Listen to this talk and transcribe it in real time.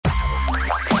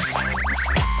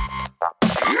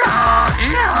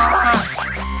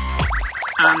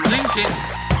and LinkedIn.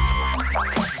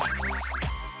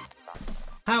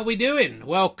 How are we doing?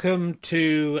 Welcome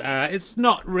to, it's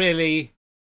not really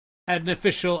an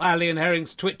official Ali and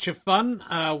Herring's Twitch of Fun.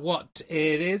 What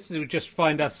it is, we just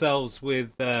find ourselves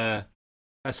with a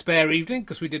spare evening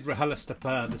because we did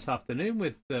RHLSTP this afternoon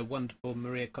with the wonderful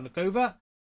Maria Konnikova.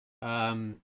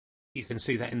 You can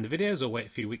see that in the videos or wait a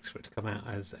few weeks for it to come out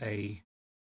as a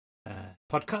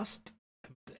podcast.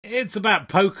 It's about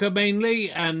poker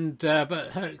mainly, and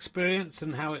but her experience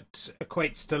and how it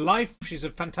equates to life. She's a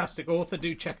fantastic author.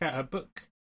 Do check out her book,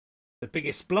 The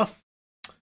Biggest Bluff.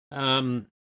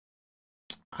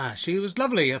 She was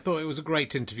lovely. I thought it was a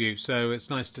great interview. So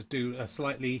it's nice to do a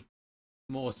slightly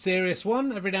more serious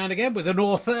one every now and again with an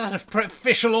author, an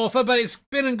official author, but it's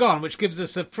been and gone, which gives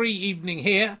us a free evening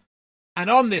here. And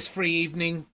on this free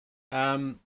evening,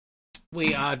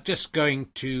 we are just going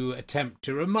to attempt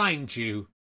to remind you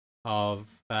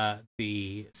of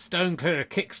the Stoneclearer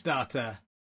Kickstarter,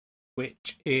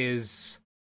 which is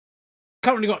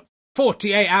currently got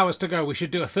 48 hours to go. We should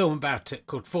do a film about it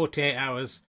called 48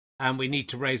 Hours, and we need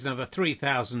to raise another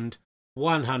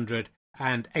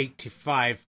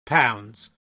 £3,185.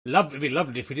 It'd be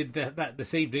lovely if we did that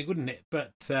this evening, wouldn't it?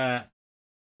 But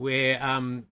we're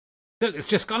look, it's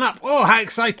just gone up. Oh, how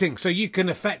exciting! So you can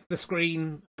affect the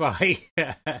screen by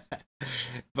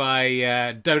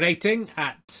donating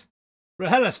at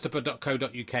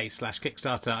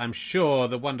rhlstp.co.uk/Kickstarter. I'm sure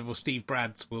the wonderful Steve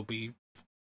Brads will be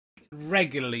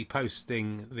regularly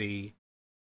posting the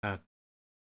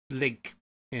link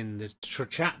in the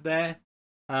chat there.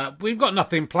 We've got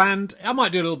nothing planned. I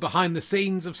might do a little behind the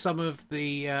scenes of some of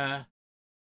the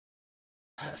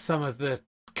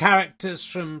characters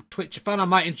from Twitch of Fun. I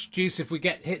might introduce, if we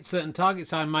hit certain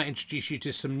targets, I might introduce you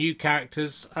to some new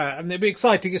characters, and it'll be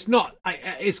exciting.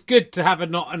 It's good to have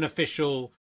not an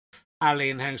official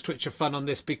Ali and Herring's Twitch of Fun on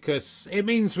this, because it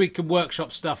means we can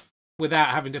workshop stuff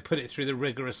without having to put it through the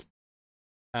rigorous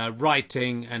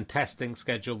writing and testing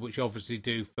schedule, which you obviously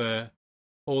do for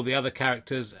all the other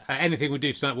characters. Anything we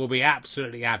do tonight will be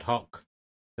absolutely ad hoc.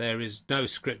 There is no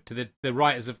script to the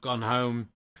writers have gone home.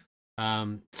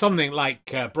 Something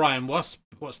like Brian Wasp.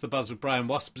 What's the buzz with Brian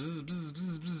Wasp? Bzz, bzz,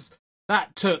 bzz, bzz.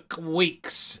 That took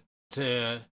weeks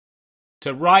to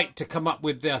write, to come up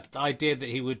with the idea that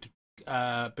he would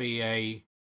be a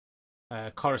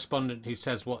correspondent who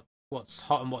says what's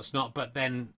hot and what's not, but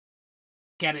then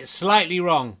get it slightly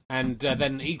wrong, and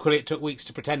then equally it took weeks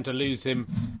to pretend to lose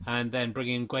him, and then bring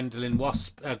in Gwendolyn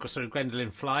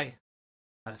Fly.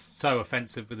 That's so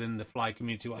offensive within the Fly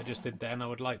community what I just did there, and I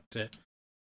would like to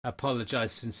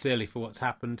apologise sincerely for what's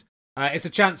happened. It's a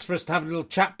chance for us to have a little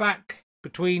chat back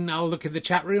between. I'll look in the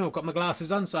chat room. I've got my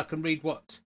glasses on so I can read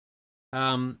what's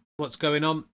going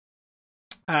on,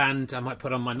 and I might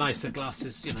put on my nicer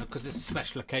glasses, because it's a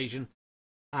special occasion.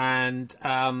 And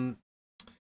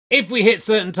if we hit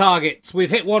certain targets,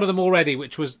 we've hit one of them already,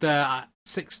 which was the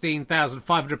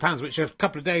 £16,500, which a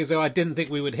couple of days ago I didn't think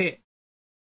we would hit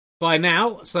by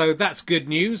now. So that's good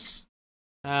news.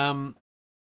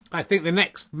 I think the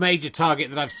next major target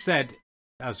that I've said...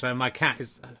 Oh, sorry, my cat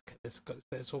is... Look at this.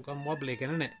 It's all gone wobbly again,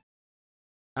 isn't it?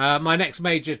 My next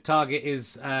major target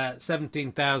is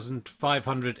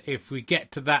 17,500. If we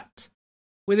get to that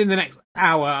within the next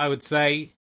hour, I would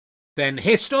say, then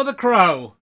Hist or the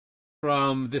Crow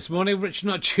from This Morning, Rich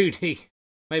Not Judy.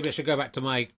 Maybe I should go back to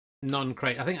my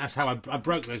non-crate. I think that's how I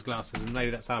broke those glasses, and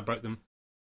maybe that's how I broke them.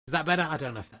 Is that better? I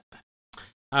don't know if that's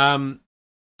better.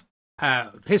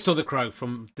 Hist or the Crow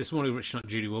from This Morning, Rich Not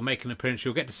Judy will make an appearance.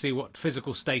 You'll get to see what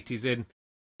physical state he's in.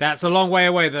 That's a long way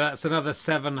away. That's another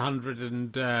 700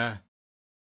 and...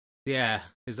 yeah,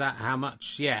 is that how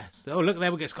much? Yeah. Oh, look,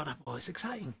 there we go. It's gone up. Oh, it's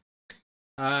exciting.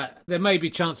 There may be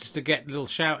chances to get little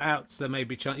shout-outs. There may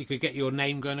be you could get your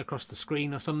name going across the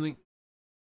screen or something.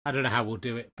 I don't know how we'll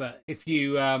do it, but if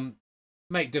you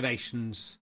make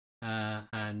donations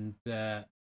and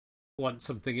want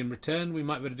something in return, we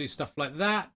might be able to do stuff like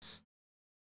that.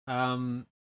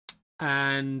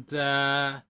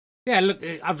 Yeah, look,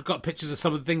 I've got pictures of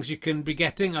some of the things you can be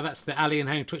getting. Oh, that's the Ali and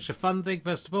Herring Twitch of Fun thing,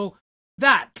 first of all.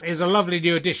 That is a lovely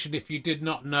new addition, if you did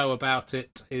not know about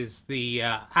it, is the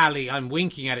Ali, I'm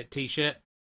winking at it t-shirt,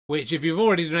 which if you've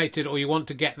already donated or you want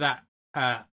to get that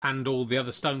and all the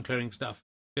other stone clearing stuff,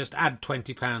 just add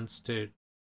 £20 to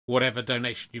whatever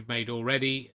donation you've made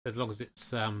already, as long as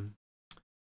it's,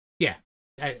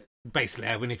 basically,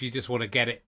 I mean, if you just want to get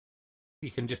it,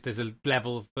 you can just, there's a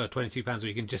level for £22 where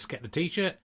you can just get the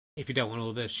t-shirt. If you don't want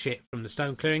all the shit from the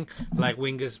stone clearing, like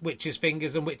witches'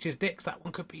 fingers and witches' dicks, that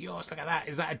one could be yours. Look at that.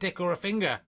 Is that a dick or a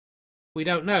finger? We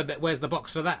don't know. Where's the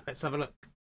box for that? Let's have a look.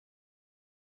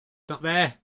 Not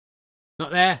there.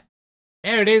 Not there.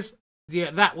 here it is.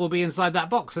 Yeah, that will be inside that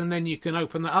box, and then you can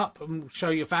open that up and show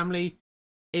your family.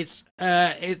 It's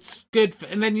good,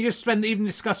 and then you just spend the evening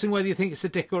discussing whether you think it's a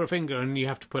dick or a finger, and you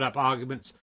have to put up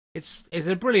arguments. It's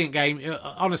a brilliant game.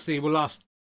 Honestly, it will last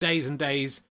days and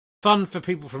days. Fun for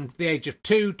people from the age of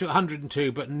 2 to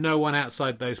 102, but no one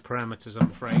outside those parameters, I'm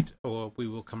afraid, or we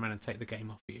will come around and take the game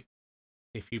off you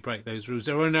if you break those rules.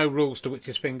 There are no rules to which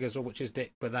is fingers or which is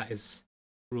dick, but that is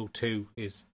rule 2: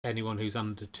 is anyone who's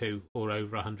under 2 or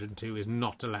over 102 is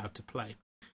not allowed to play.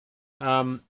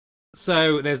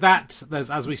 So there's that.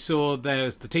 As we saw,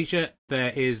 there's the T-shirt.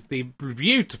 There is the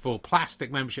beautiful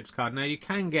plastic memberships card. Now, you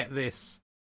can get this.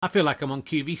 I feel like I'm on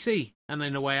QVC, and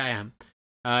in a way I am.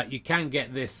 You can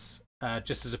get this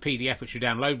just as a PDF, which you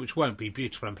download, which won't be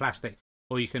beautiful and plastic,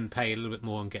 or you can pay a little bit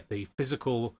more and get the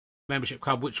physical membership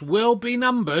card, which will be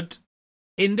numbered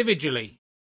individually.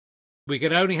 We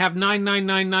could only have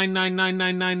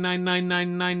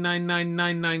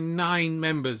 999999999999999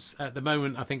 members at the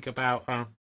moment. I think about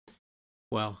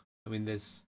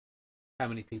there's how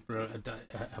many people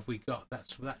have we got? That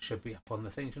should be up on the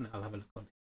thing, shouldn't it? I'll have a look on it.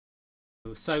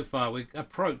 So far, we're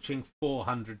approaching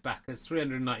 400 backers,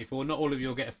 394. Not all of you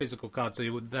will get a physical card, so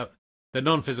the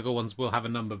non-physical ones will have a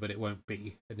number, but it won't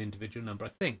be an individual number. I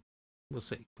think we'll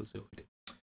see. We'll see what we do.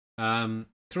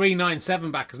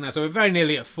 397 backers now, so we're very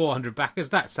nearly at 400 backers.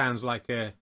 That sounds like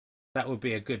that would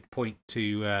be a good point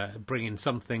to bring in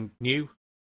something new.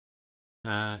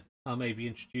 I'll maybe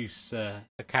introduce a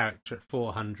character at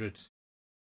 400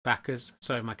 backers.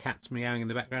 Sorry, my cat's meowing in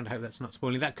the background. I hope that's not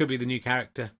spoiling. That could be the new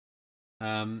character.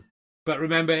 But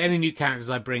remember, any new characters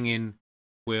I bring in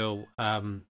will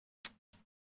not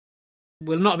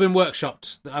have been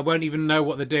workshopped. I won't even know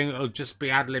what they're doing. It'll just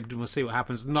be ad-libbed and we'll see what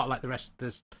happens. Not like the rest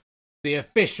of the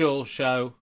official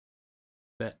show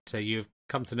that you've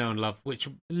come to know and love, which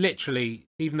literally,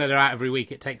 even though they're out every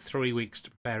week, it takes 3 weeks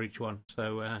to prepare each one.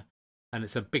 So, and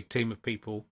it's a big team of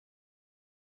people.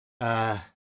 So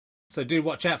do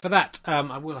watch out for that.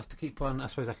 I will have to keep on. I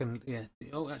suppose I can. Yeah.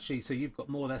 Oh, actually, so you've got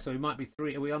more there. So we might be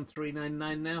 3. Are we on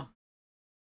 399 now?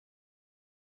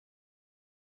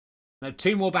 No,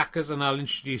 2 more backers, and I'll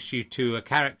introduce you to a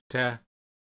character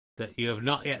that you have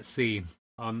not yet seen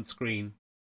on screen.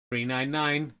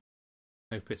 399.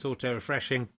 Hope it's auto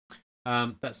refreshing.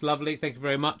 That's lovely. Thank you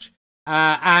very much.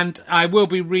 And I will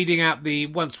be reading out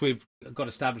once we've got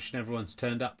established and everyone's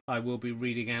turned up, I will be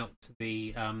reading out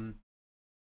the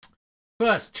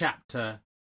first chapter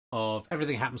of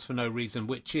Everything Happens for No Reason,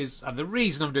 which is the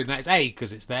reason I'm doing that is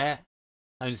because it's there.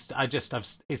 And I'm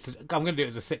going to do it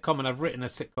as a sitcom, and I've written a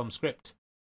sitcom script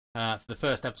for the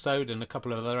first episode and a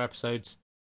couple of other episodes.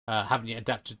 Haven't yet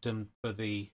adapted them for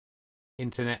the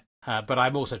internet, but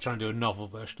I'm also trying to do a novel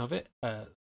version of it. A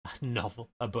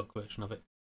book version of it.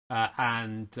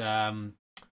 And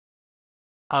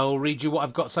I'll read you what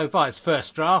I've got so far. It's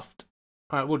first draft.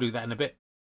 All right, we'll do that in a bit.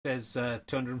 There's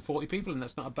 240 people, and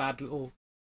that's not a bad little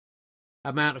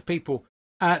amount of people.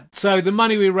 So the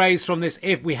money we raise from this,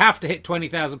 if we have to hit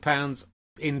 £20,000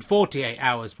 in 48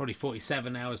 hours, probably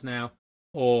 47 hours now,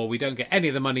 or we don't get any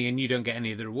of the money and you don't get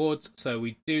any of the rewards. So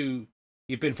we do.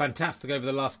 You've been fantastic over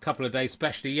the last couple of days,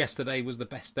 especially yesterday was the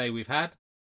best day we've had.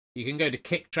 You can go to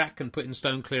KickTrack and put in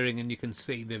Stone Clearing, and you can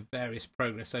see the various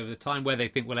progress over the time, where they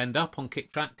think we'll end up on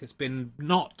KickTrack. It's been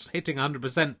not hitting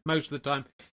 100% most of the time.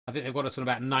 I think they've got us on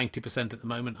about 90% at the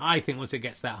moment. I think once it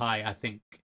gets that high, I think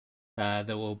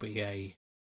there will be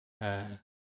like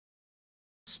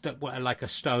a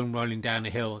stone rolling down a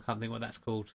hill. I can't think what that's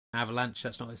called. Avalanche.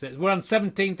 That's not what it says. We're on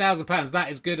 £17,000. That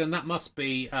is good, and that must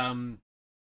be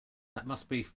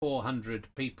 400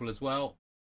 people as well.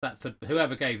 That's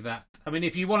whoever gave that. I mean,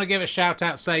 if you want to give a shout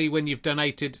out, say when you've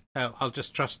donated, I'll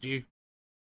just trust you,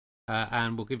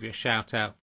 and we'll give you a shout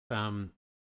out.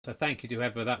 So thank you to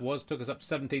whoever that was. Took us up to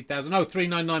 17,000. Oh,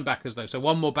 399 backers though. So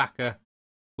one more backer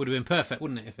would have been perfect,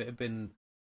 wouldn't it, if it had been?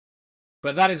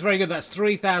 But that is very good. That's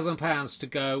 £3,000 to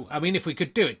go. I mean, if we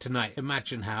could do it tonight,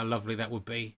 imagine how lovely that would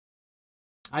be.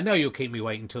 I know you'll keep me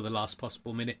waiting until the last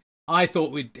possible minute. I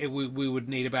thought we would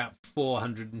need about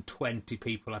 420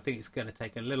 people. I think it's going to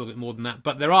take a little bit more than that.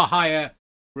 But there are higher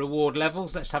reward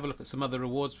levels. Let's have a look at some other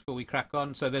rewards before we crack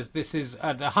on. So this is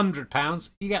at £100.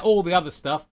 You get all the other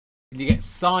stuff. You get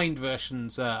signed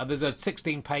versions. There's a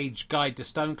 16-page guide to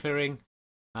stone clearing.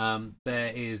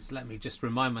 There is, let me just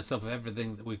remind myself of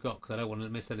everything that we've got because I don't want to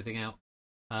miss anything out.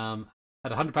 At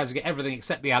 £100 you get everything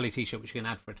except the Ali t-shirt, which you can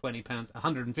add for £20.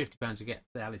 £150 you get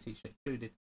the Ali t-shirt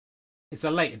included. It's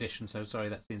a late edition, so sorry,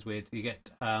 that seems weird. You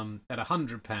get at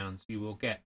 £100 you will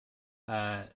get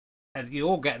and you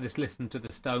all get this Listen to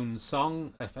the Stones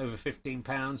song of over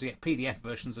 £15. You get PDF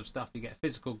versions of stuff. You get a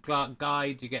physical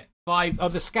guide. You get 5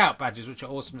 the Scout badges, which are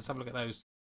awesome. Let's have a look at those.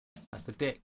 That's the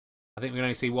Dick. I think we can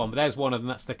only see one, but there's one of them.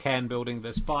 That's the Cairn building.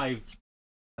 There's 5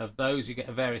 of those. You get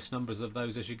various numbers of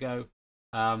those as you go.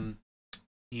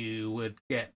 You would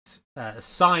get a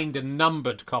signed and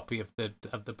numbered copy of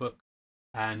the book,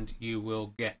 and you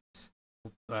will get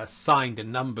signed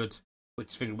and numbered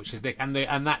which is Dick, and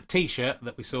that T-shirt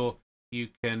that we saw. You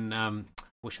can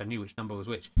wish I knew which number was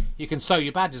which. You can sew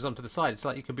your badges onto the side. It's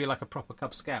like you could be like a proper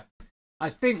Cub Scout. I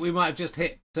think we might have just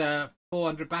hit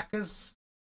 400 backers.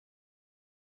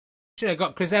 Should have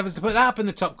got Chris Evans to put that up in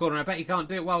the top corner. I bet he can't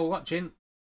do it while we're watching.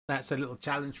 That's a little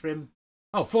challenge for him.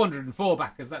 Oh, 404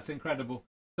 backers. That's incredible.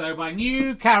 So my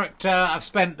new character, I've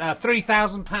spent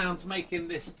 £3,000 making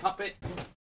this puppet.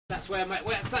 That's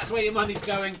where your money's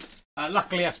going.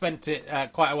 Luckily, I spent it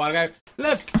quite a while ago.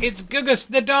 Look, it's Gugus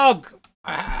the dog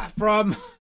from.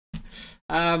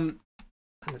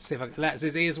 Let's see if I can. Let's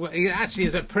his ears work. He actually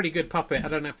is a pretty good puppet. I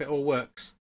don't know if it all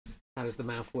works. How does the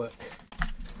mouth work?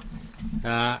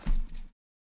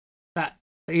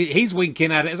 He's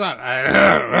winking at it as well.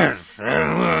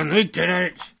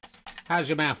 How's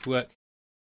your mouth work?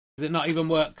 Does it not even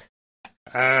work?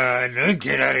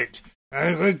 Winking at it.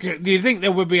 Do you think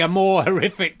there would be a more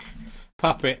horrific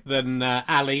puppet than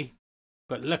Ali?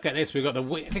 But look at this. We've got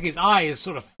I think his eye is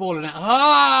sort of fallen out.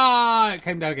 Ah! It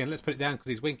came down again. Let's put it down because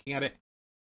he's winking at it.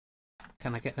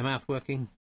 Can I get the mouth working?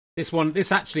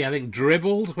 This actually, I think,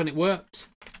 dribbled when it worked.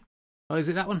 Oh, is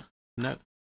it that one? No.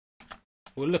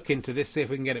 We'll look into this, see if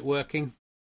we can get it working.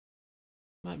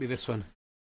 Might be this one.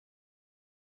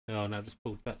 Oh no, just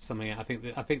pulled that something out.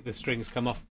 I think the strings come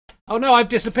off. Oh no, I've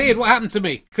disappeared. What happened to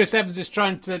me? Chris Evans is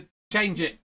trying to change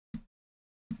it.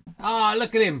 Ah,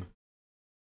 look at him.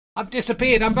 I've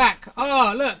disappeared. I'm back.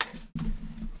 Oh, look.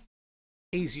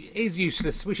 He's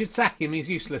useless. We should sack him. He's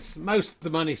useless. Most of the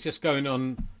money's just going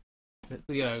on,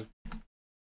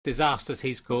 disasters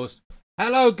he's caused.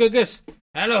 Hello, Gugus.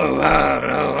 Hello.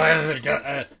 I'm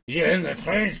the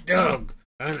French dog.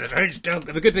 I'm the French dog.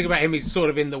 The good thing about him, he's sort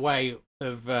of in the way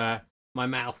of my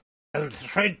mouth. I'm the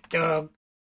French dog,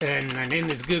 and my name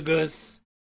is Gugus,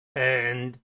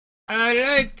 and I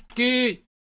like to.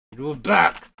 We're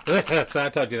back. So I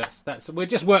told you that's we're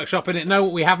just workshopping it. No,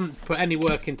 we haven't put any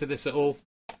work into this at all.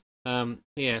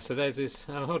 Yeah. So there's this.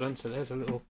 Oh, hold on. So there's a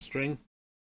little string. Is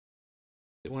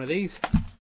it one of these?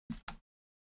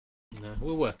 No,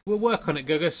 we'll work on it,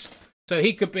 Gugus. So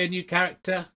he could be a new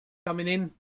character coming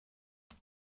in.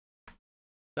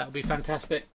 That would be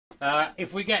fantastic.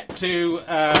 If we get to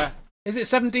is it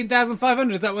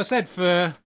 17,500? That was said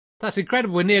for. That's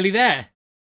incredible. We're nearly there.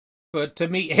 But to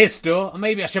meet Histor,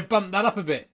 maybe I should bump that up a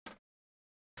bit.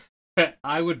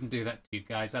 I wouldn't do that to you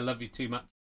guys. I love you too much.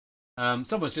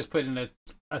 Someone's just put in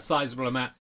a sizable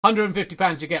amount.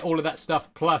 £150, you get all of that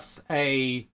stuff, plus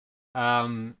the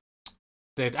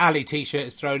Ali T-shirt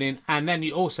is thrown in, and then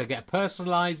you also get a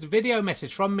personalised video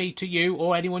message from me to you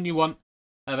or anyone you want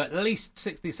of at least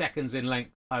 60 seconds in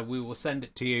length. We will send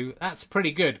it to you. That's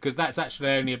pretty good, because that's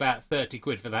actually only about 30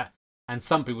 quid for that, and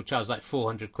some people charge like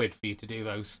 400 quid for you to do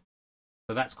those.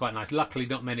 So that's quite nice. Luckily,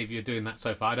 not many of you are doing that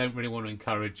so far. I don't really want to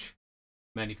encourage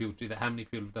many people to do that. How many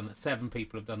people have done that? 7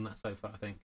 people have done that so far, I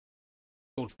think.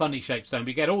 It's called Funny Shape Stone. But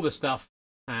you get all the stuff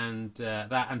and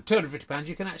that, and £250,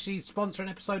 you can actually sponsor an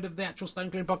episode of the actual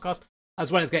Stone Clearing podcast,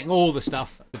 as well as getting all the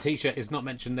stuff. The T-shirt is not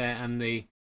mentioned there, and the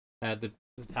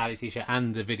Ali T-shirt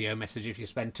and the video message. If you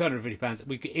spend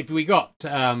 £250, if we got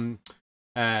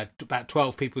about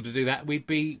 12 people to do that, we'd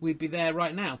be there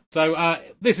right now. So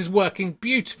this is working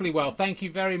beautifully well. Thank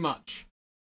you very much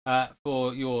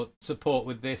for your support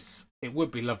with this. It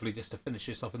would be lovely just to finish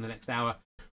this off in the next hour.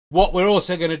 What we're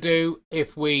also going to do,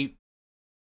 if we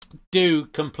do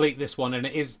complete this one, and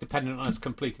it is dependent on us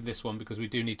completing this one because we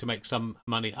do need to make some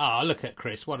money. Look at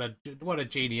Chris, what a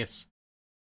genius.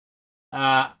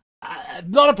 A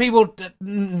lot of people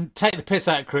take the piss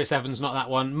out of Chris Evans, not that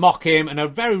one, mock him, and are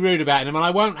very rude about him, and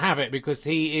I won't have it because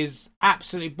he is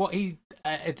absolutely what he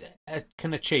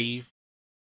can achieve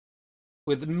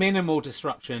with minimal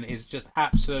disruption is just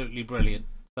absolutely brilliant.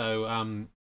 So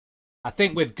I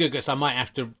think with Gugus, I might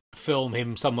have to film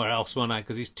him somewhere else one night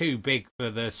because he's too big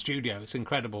for the studio. It's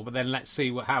incredible. But then let's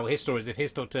see how Histor is. If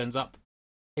Histor turns up,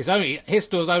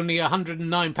 Histor's only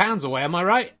 £109 away. Am I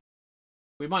right?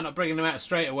 We might not bring him out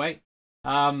straight away.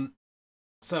 So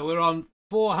we're on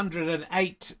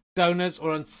 408 donors.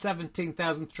 We're on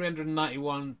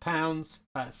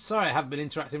 £17,391. Sorry, I haven't been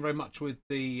interacting very much with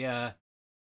the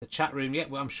chat room yet.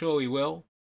 Well, I'm sure we will.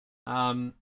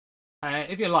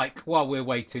 If you like, while we're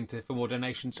waiting for more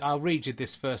donations, I'll read you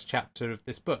this first chapter of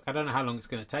this book. I don't know how long it's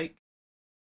going to take.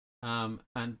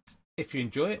 And if you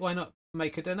enjoy it, why not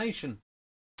make a donation?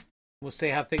 We'll see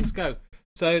how things go.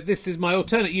 So this is my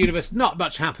alternate universe. Not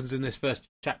much happens in this first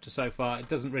chapter so far. It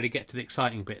doesn't really get to the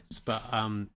exciting bits, but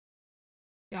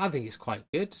yeah, I think it's quite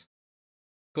good.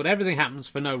 But everything happens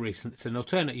for no reason. It's an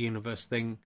alternate universe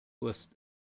thing.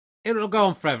 It'll go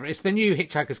on forever. It's the new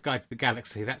Hitchhiker's Guide to the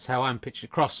Galaxy. That's how I'm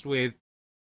pictured, crossed with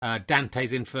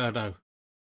Dante's Inferno.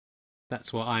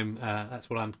 That's what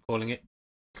I'm calling it.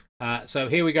 So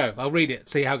here we go. I'll read it.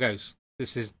 See how it goes.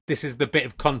 This is the bit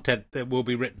of content that will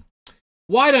be written.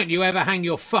 Why don't you ever hang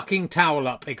your fucking towel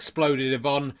up? Exploded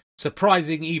Yvonne,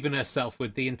 surprising even herself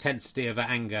with the intensity of her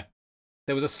anger.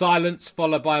 There was a silence,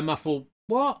 followed by a muffled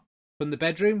 "What?" from the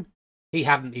bedroom. He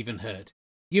hadn't even heard.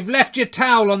 You've left your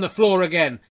towel on the floor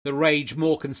again. The rage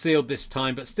more concealed this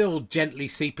time, but still gently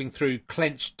seeping through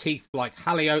clenched teeth like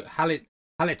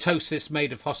halitosis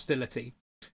made of hostility.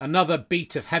 Another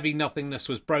beat of heavy nothingness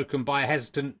was broken by a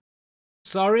hesitant,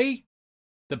 "Sorry?"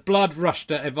 The blood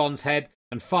rushed at Yvonne's head,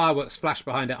 and fireworks flashed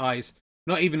behind her eyes.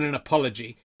 Not even an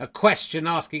apology. A question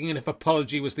asking if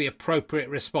apology was the appropriate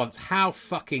response. How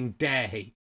fucking dare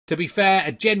he? To be fair,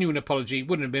 a genuine apology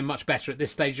wouldn't have been much better at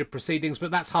this stage of proceedings,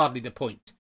 but that's hardly the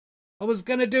point. I was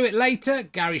going to do it later,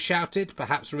 Gary shouted,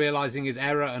 perhaps realising his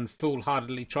error and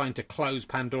foolhardily trying to close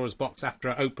Pandora's box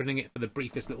after opening it for the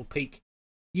briefest little peek.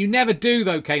 You never do,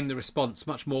 though, came the response,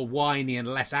 much more whiny and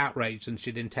less outraged than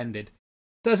she'd intended.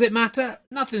 Does it matter?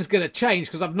 Nothing's going to change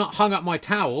because I've not hung up my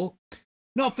towel.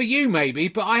 Not for you, maybe,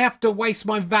 but I have to waste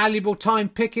my valuable time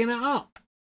picking it up.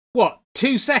 What,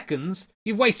 2 seconds?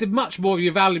 You've wasted much more of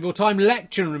your valuable time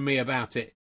lecturing me about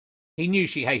it. He knew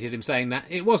she hated him saying that.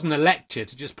 It wasn't a lecture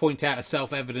to just point out a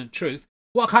self-evident truth.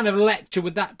 What kind of lecture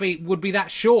would be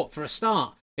that short for a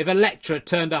start? If a lecturer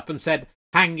turned up and said,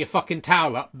 "Hang your fucking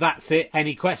towel up, that's it,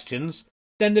 any questions?"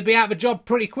 then they'd be out of a job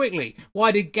pretty quickly.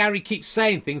 Why did Gary keep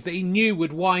saying things that he knew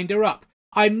would wind her up?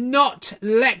 I'm not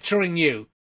lecturing you.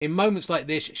 In moments like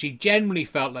this, she generally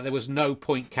felt like there was no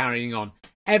point carrying on.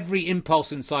 Every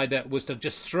impulse inside her was to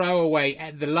just throw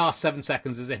away the last 7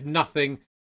 seconds as if nothing,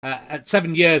 at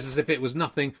 7 years as if it was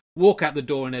nothing, walk out the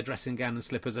door in her dressing gown and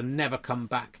slippers and never come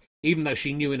back, even though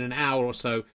she knew in an hour or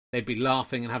so they'd be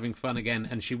laughing and having fun again,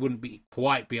 and she wouldn't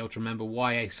quite be able to remember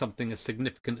why something as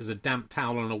significant as a damp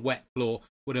towel on a wet floor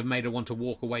would have made her want to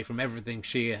walk away from everything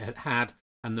she had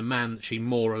and the man she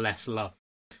more or less loved.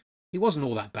 He wasn't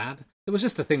all that bad. There was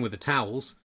just the thing with the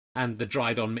towels, and the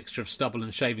dried-on mixture of stubble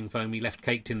and shaving foam he left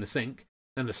caked in the sink,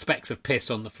 and the specks of piss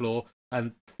on the floor,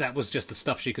 and that was just the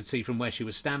stuff she could see from where she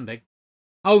was standing.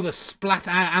 Oh, the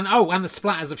splatter, and the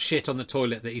splatters of shit on the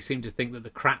toilet that he seemed to think that the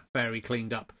crap fairy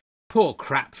cleaned up. Poor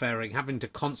crap fairy, having to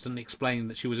constantly explain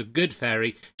that she was a good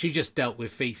fairy, she just dealt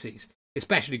with feces.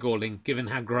 Especially galling, given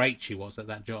how great she was at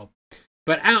that job.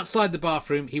 But outside the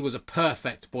bathroom, he was a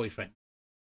perfect boyfriend.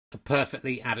 A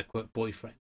perfectly adequate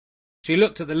boyfriend. She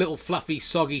looked at the little fluffy,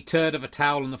 soggy turd of a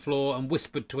towel on the floor and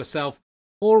whispered to herself,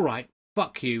 "All right,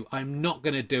 fuck you, I'm not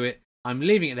going to do it. I'm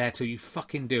leaving it there till you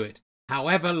fucking do it.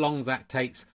 However long that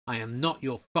takes, I am not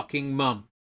your fucking mum."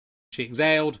 She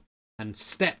exhaled and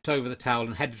stepped over the towel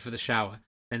and headed for the shower,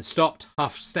 then stopped,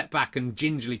 huffed, stepped back and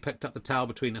gingerly picked up the towel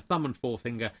between her thumb and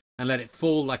forefinger and let it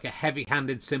fall like a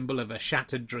heavy-handed symbol of her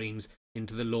shattered dreams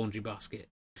into the laundry basket.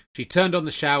 She turned on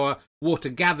the shower, water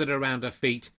gathered around her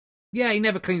feet. Yeah, he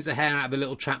never cleans the hair out of the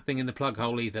little trap thing in the plug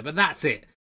hole either, but that's it.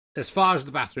 As far as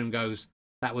the bathroom goes,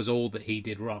 that was all that he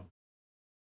did wrong.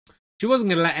 She wasn't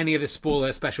going to let any of this spoil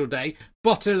her special day.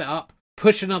 Bottle it up,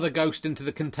 push another ghost into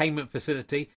the containment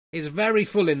facility. It's very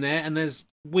full in there, and there's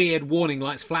weird warning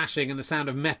lights flashing and the sound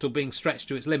of metal being stretched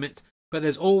to its limits, but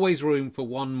there's always room for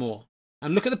one more.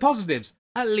 And look at the positives.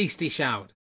 At least he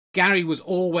showered. Gary was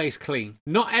always clean.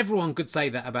 Not everyone could say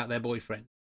that about their boyfriend.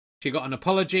 She got an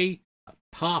apology, a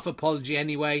half apology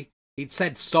anyway. He'd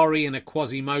said sorry in a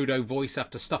Quasimodo voice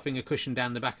after stuffing a cushion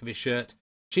down the back of his shirt.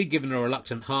 She'd given a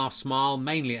reluctant half smile,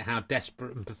 mainly at how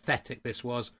desperate and pathetic this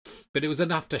was, but it was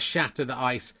enough to shatter the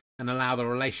ice and allow the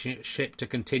relationship to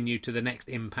continue to the next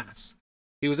impasse.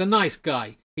 He was a nice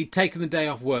guy. He'd taken the day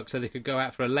off work so they could go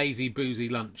out for a lazy, boozy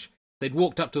lunch. They'd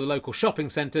walked up to the local shopping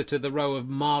centre to the row of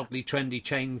mildly trendy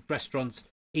chain restaurants,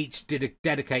 each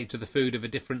dedicated to the food of a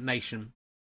different nation.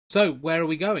 So, where are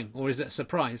we going, or is it a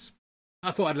surprise?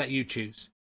 I thought I'd let you choose.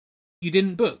 You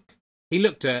didn't book? He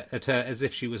looked at her as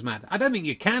if she was mad. I don't think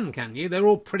you can you? They're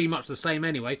all pretty much the same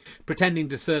anyway, pretending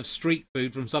to serve street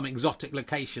food from some exotic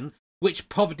location. Which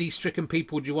poverty-stricken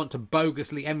people do you want to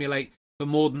bogusly emulate for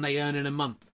more than they earn in a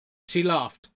month? She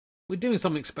laughed. We're doing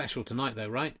something special tonight, though,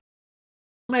 right?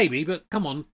 Maybe, but come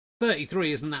on.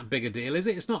 33 isn't that big a deal, is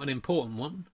it? It's not an important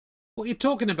one. What are you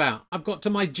talking about? I've got to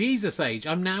my Jesus age.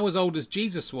 I'm now as old as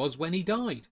Jesus was when he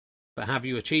died. But have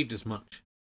you achieved as much?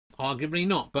 Arguably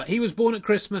not, but he was born at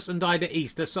Christmas and died at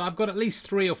Easter, so I've got at least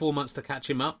 3 or 4 months to catch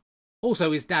him up.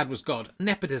 Also, his dad was God.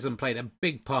 Nepotism played a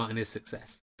big part in his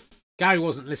success. Gary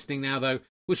wasn't listening now, though,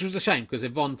 which was a shame, because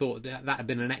Yvonne thought that had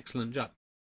been an excellent joke.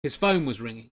 His phone was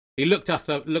ringing. He looked up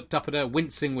at her,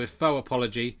 wincing with faux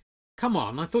apology. Come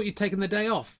on, I thought you'd taken the day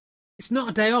off. It's not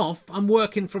a day off, I'm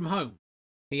working from home.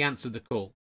 He answered the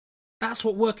call. That's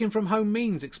what working from home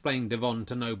means, explained Yvonne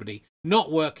to nobody.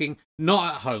 Not working,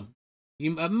 not at home.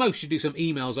 At most you do some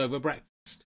emails over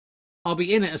breakfast. I'll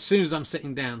be in it as soon as I'm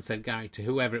sitting down, said Gary to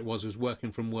whoever it was who was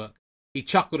working from work. He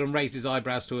chuckled and raised his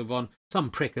eyebrows to Yvonne.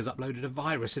 Some prick has uploaded a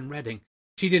virus in Reading.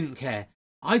 She didn't care.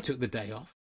 I took the day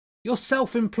off. You're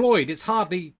self-employed. It's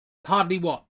hardly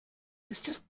what? It's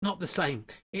just not the same.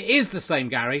 It is the same,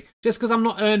 Gary. Just because I'm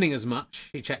not earning as much,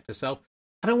 she checked herself.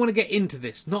 I don't want to get into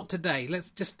this. Not today. Let's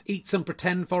just eat some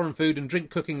pretend foreign food and drink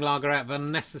cooking lager out of an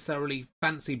unnecessarily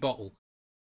fancy bottle.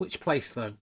 Which place,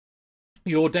 though?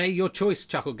 Your day, your choice,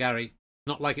 chuckled Gary.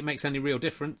 Not like it makes any real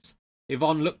difference.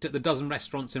 Yvonne looked at the dozen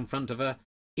restaurants in front of her.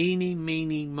 Eeny,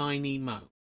 meeny, miny, mo.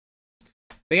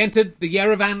 They entered the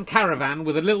Yerevan Caravan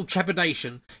with a little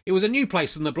trepidation. It was a new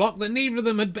place on the block that neither of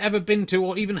them had ever been to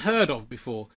or even heard of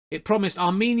before. It promised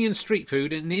Armenian street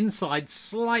food, and inside,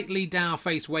 slightly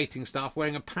dour-faced waiting staff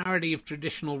wearing a parody of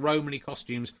traditional Romany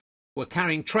costumes were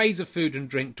carrying trays of food and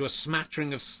drink to a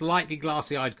smattering of slightly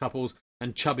glassy-eyed couples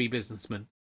and chubby businessmen.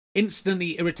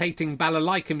 Instantly irritating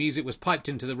balalaika music was piped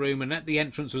into the room, and at the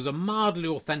entrance was a mildly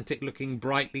authentic-looking,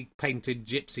 brightly painted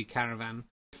gypsy caravan.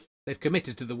 They've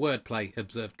committed to the wordplay,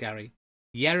 observed Gary.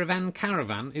 Yerevan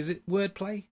Caravan, is it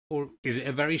wordplay? Or is it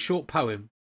a very short poem?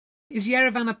 Is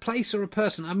Yerevan a place or a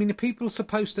person? I mean, are people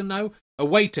supposed to know? A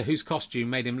waiter whose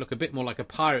costume made him look a bit more like a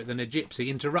pirate than a gypsy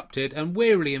interrupted and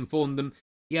wearily informed them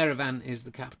Yerevan is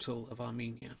the capital of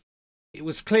Armenia. It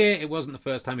was clear it wasn't the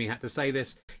first time he had to say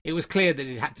this. It was clear that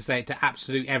he had to say it to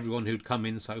absolutely everyone who'd come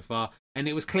in so far. And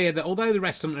it was clear that although the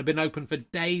restaurant had been open for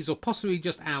days or possibly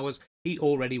just hours, he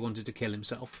already wanted to kill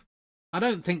himself. I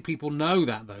don't think people know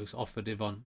that, though, offered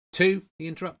Yvonne. 2, he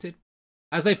interrupted.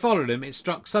 As they followed him, it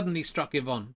suddenly struck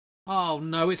Yvonne. Oh,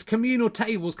 no, it's communal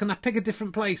tables. Can I pick a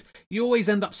different place? You always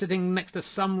end up sitting next to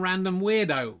some random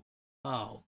weirdo.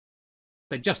 Oh.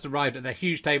 They'd just arrived at their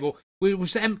huge table, which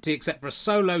was empty except for a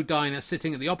solo diner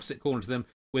sitting at the opposite corner to them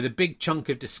with a big chunk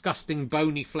of disgusting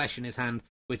bony flesh in his hand,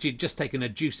 which he'd just taken a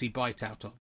juicy bite out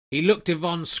of. He looked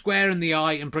Yvonne square in the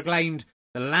eye and proclaimed,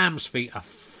 "The lamb's feet are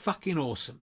fucking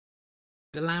awesome."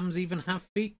 Do lambs even have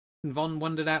feet? Yvonne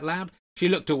wondered out loud. She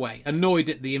looked away, annoyed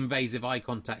at the invasive eye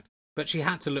contact, but she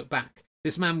had to look back.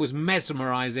 This man was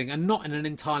mesmerising, and not in an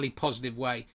entirely positive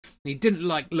way. He didn't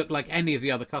look like any of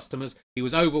the other customers. He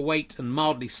was overweight and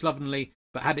mildly slovenly,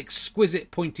 but had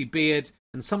exquisite pointy beard,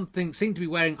 and seemed to be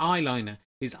wearing eyeliner.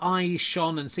 His eyes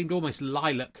shone and seemed almost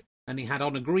lilac, and he had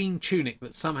on a green tunic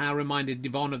that somehow reminded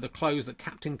Yvonne of the clothes that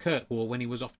Captain Kirk wore when he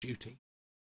was off duty.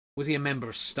 Was he a member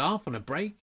of staff on a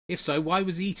break? If so, why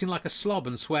was he eating like a slob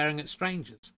and swearing at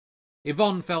strangers?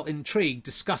 Yvonne felt intrigued,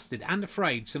 disgusted, and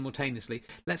afraid simultaneously.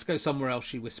 Let's go somewhere else,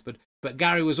 she whispered. But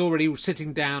Gary was already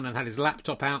sitting down and had his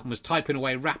laptop out and was typing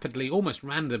away rapidly, almost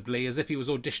randomly, as if he was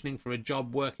auditioning for a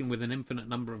job working with an infinite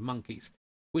number of monkeys.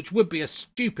 Which would be a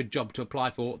stupid job to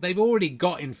apply for. They've already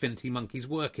got Infinity Monkeys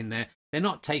working there. They're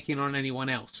not taking on anyone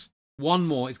else. One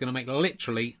more is going to make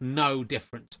literally no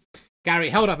difference. Gary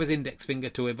held up his index finger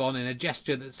to Yvonne in a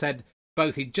gesture that said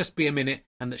both he'd just be a minute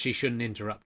and that she shouldn't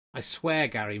interrupt. I swear,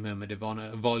 Gary, murmured Yvonne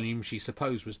at a volume she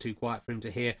supposed was too quiet for him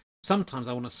to hear. Sometimes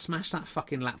I want to smash that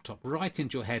fucking laptop right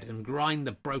into your head and grind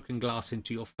the broken glass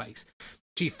into your face.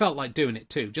 She felt like doing it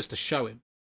too, just to show him.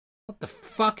 What the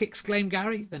fuck? Exclaimed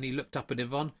Gary. Then he looked up at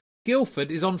Yvonne.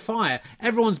 Guildford is on fire.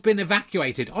 Everyone's been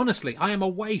evacuated. Honestly, I am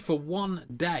away for 1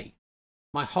 day.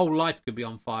 My whole life could be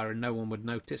on fire and no one would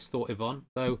notice, thought Yvonne,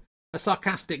 though a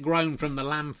sarcastic groan from the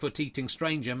lamb-foot-eating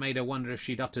stranger made her wonder if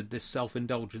she'd uttered this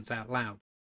self-indulgence out loud.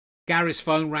 Gary's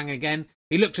phone rang again.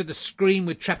 He looked at the screen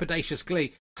with trepidatious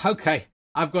glee. Okay,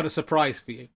 I've got a surprise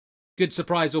for you. Good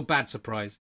surprise or bad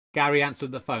surprise? Gary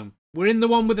answered the phone. We're in the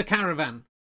one with the caravan.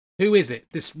 Who is it?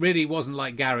 This really wasn't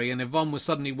like Gary, and Yvonne was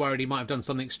suddenly worried he might have done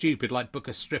something stupid like book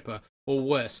a stripper, or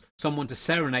worse, someone to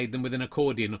serenade them with an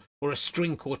accordion, or a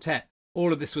string quartet.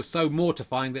 All of this was so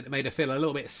mortifying that it made her feel a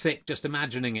little bit sick just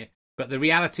imagining it. But the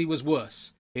reality was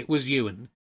worse. It was Ewan.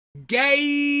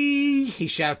 Gay! He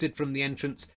shouted from the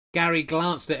entrance. Gary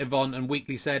glanced at Yvonne and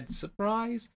weakly said,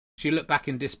 Surprise? She looked back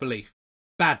in disbelief.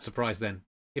 Bad surprise, then.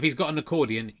 If he's got an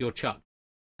accordion, you're chucked.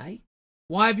 Eh?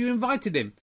 Why have you invited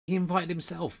him? He invited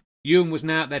himself. Ewan was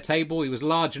now at their table. He was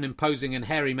large and imposing and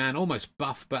hairy man, almost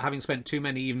buff, but having spent too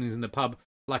many evenings in the pub,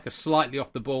 like a slightly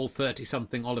off-the-ball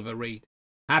 30-something Oliver Reed.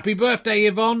 "Happy birthday,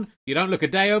 Yvonne! You don't look a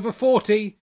day over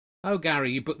 40. "Oh,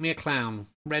 Gary, you booked me a clown.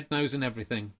 Red nose and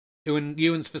everything."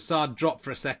 Ewan's facade dropped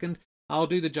for a second. "I'll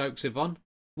do the jokes, Yvonne."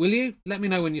 "Will you? Let me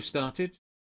know when you've started."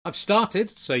 "I've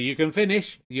started, so you can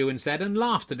finish," Ewan said, and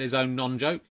laughed at his own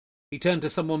non-joke. He turned to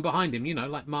someone behind him,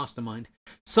 like Mastermind.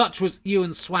 Such was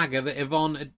Ewan's swagger that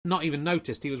Yvonne had not even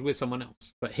noticed he was with someone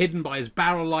else. But hidden by his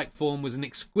barrel-like form was an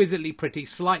exquisitely pretty,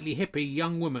 slightly hippie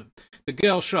young woman. The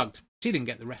girl shrugged. She didn't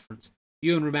get the reference.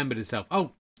 Ewan remembered himself.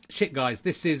 "Oh, shit, guys,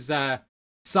 this is,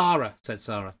 Sarah," said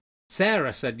Sarah.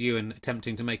 "Sarah," said Ewan,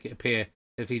 attempting to make it appear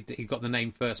if he got the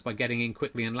name first by getting in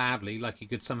quickly and loudly, like he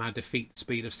could somehow defeat the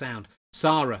speed of sound.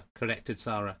 "Sarah," corrected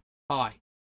Sarah. "Hi.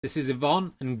 This is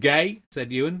Yvonne, and Gay,"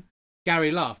 said Ewan.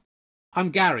 Gary laughed. "I'm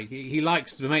Gary." He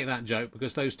likes to make that joke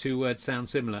because those two words sound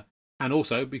similar. "And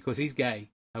also because he's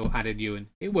gay," added Ewan.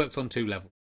 It works on two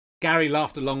levels. Gary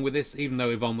laughed along with this, even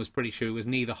though Yvonne was pretty sure he was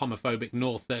neither homophobic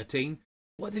nor 13.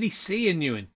 What did he see in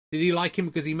Ewan? Did he like him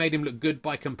because he made him look good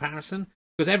by comparison?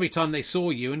 Because every time they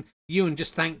saw Yvonne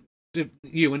just thanked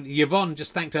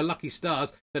her lucky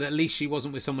stars that at least she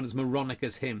wasn't with someone as moronic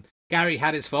as him. Gary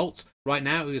had his faults. Right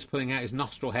now he was pulling out his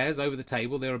nostril hairs over the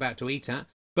table they were about to eat at.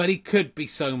 But he could be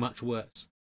so much worse.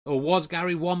 Or was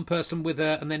Gary one person with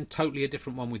her and then totally a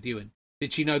different one with Ewan?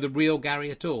 Did she know the real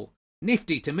Gary at all?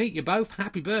 "Nifty to meet you both.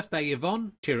 Happy birthday,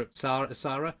 Yvonne," chirruped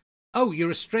Sarah. "Oh, you're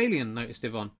Australian," noticed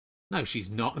Yvonne. "No, she's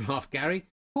not," laughed Gary.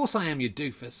 "Of course I am, you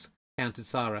doofus," countered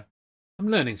Sarah. "I'm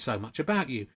learning so much about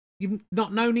you." "You've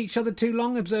not known each other too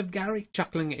long," observed Gary,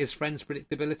 chuckling at his friend's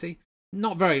predictability.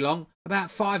 "Not very long.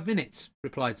 About 5 minutes,"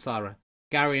 replied Sarah.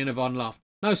 Gary and Yvonne laughed.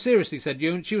 "No, seriously," said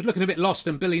Ewan. "She was looking a bit lost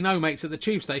and Billy no mates at the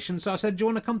tube station, so I said, 'Do you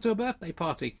want to come to a birthday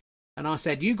party?' And I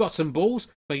said, 'You got some balls,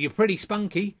 but you're pretty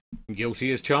spunky.'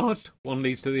 Guilty as charged. One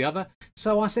leads to the other.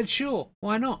 So I said, 'Sure,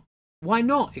 why not?'" "Why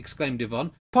not?" exclaimed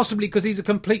Yvonne. "Possibly because he's a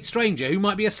complete stranger who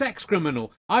might be a sex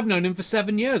criminal. I've known him for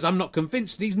 7 years. I'm not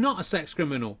convinced that he's not a sex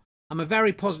criminal." "I'm a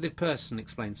very positive person,"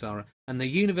 explained Sarah, "and the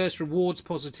universe rewards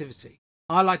positivity.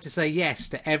 I like to say yes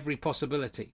to every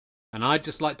possibility, and I'd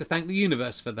just like to thank the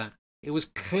universe for that." It was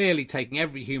clearly taking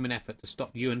every human effort to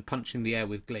stop Ewan punching the air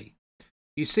with glee.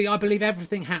 "You see, I believe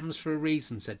everything happens for a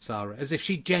reason," said Sarah, as if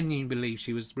she genuinely believed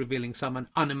she was revealing some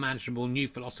unimaginable new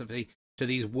philosophy to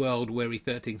these world-weary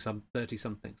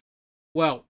 30-somethings.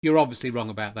 "Well, you're obviously wrong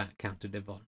about that," countered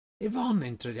Yvonne. "Yvonne,"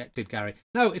 interjected Gary.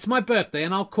 "No, it's my birthday,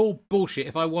 and I'll call bullshit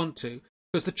if I want to,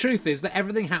 because the truth is that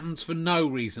everything happens for no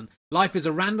reason. Life is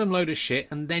a random load of shit,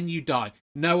 and then you die.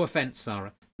 No offence,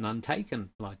 Sarah." "None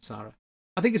taken," lied Sarah.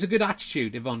 "I think it's a good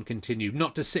attitude," Yvonne continued,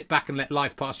 "not to sit back and let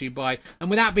life pass you by, and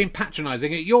without being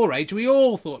patronising, at your age we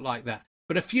all thought like that.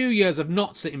 But a few years of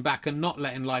not sitting back and not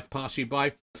letting life pass you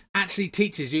by actually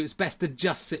teaches you it's best to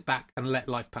just sit back and let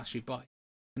life pass you by.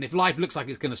 And if life looks like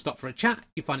it's going to stop for a chat,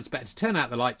 you find it's better to turn out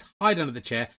the lights, hide under the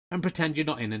chair, and pretend you're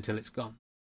not in until it's gone."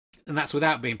 "And that's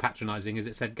without being patronising, is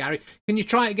it?" said Gary. "Can you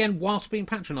try it again whilst being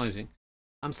patronising?"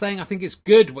 "I'm saying I think it's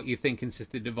good what you think,"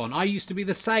 insisted Yvonne. "I used to be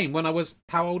the same when I was...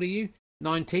 How old are you?"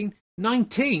 19.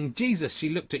 19? Jesus, she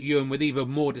looked at Ewan with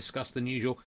even more disgust than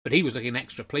usual, but he was looking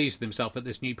extra pleased with himself at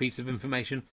this new piece of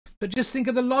information. "But just think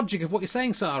of the logic of what you're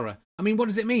saying, Sarah. I mean, what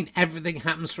does it mean? Everything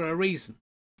happens for a reason."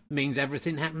 It means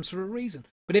everything happens for a reason.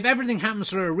 But if everything happens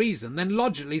for a reason, then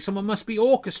logically someone must be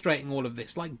orchestrating all of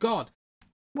this, like God.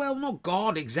 Well, not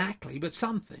God exactly, but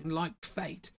something like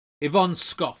fate. Yvonne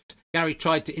scoffed. Gary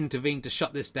tried to intervene to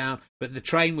shut this down, but the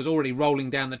train was already rolling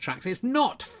down the tracks. "It's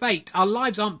not fate. Our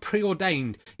lives aren't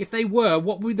preordained. If they were,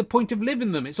 what would be the point of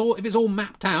living them? If it's all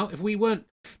mapped out, if we weren't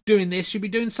doing this, you'd be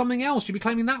doing something else. You'd be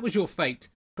claiming that was your fate."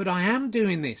 "But I am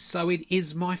doing this, so it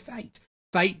is my fate.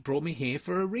 Fate brought me here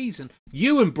for a reason."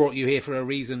 "Ewan brought you here for a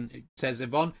reason," says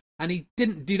Yvonne, "and you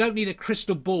don't need a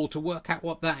crystal ball to work out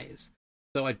what that is."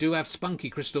 "Though I do have spunky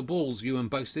crystal balls," Ewan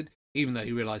boasted, even though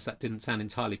he realised that didn't sound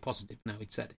entirely positive now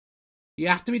he'd said it. You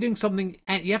have to be doing something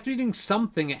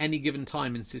at any given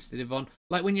time," insisted Yvonne.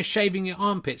 "Like when you're shaving your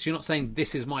armpits, you're not saying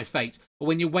 'this is my fate,' or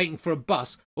when you're waiting for a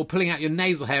bus, or pulling out your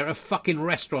nasal hair at a fucking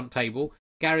restaurant table."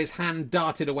 Gary's hand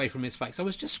darted away from his face. "I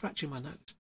was just scratching my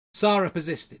nose." Sarah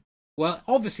persisted. "Well,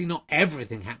 obviously not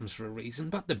everything happens for a reason,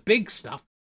 but the big stuff.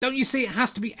 Don't you see it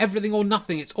has to be everything or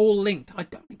nothing? It's all linked." "I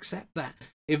don't accept that."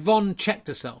 Yvonne checked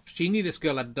herself. She knew this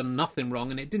girl had done nothing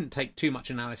wrong, and it didn't take too much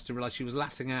analysis to realise she was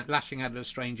lashing out at a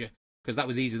stranger because that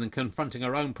was easier than confronting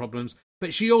her own problems,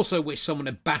 but she also wished someone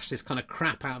had bashed this kind of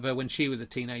crap out of her when she was a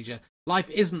teenager. Life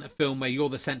isn't a film where you're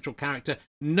the central character.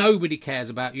 Nobody cares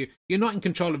about you. You're not in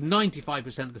control of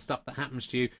 95% of the stuff that happens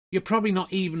to you. You're probably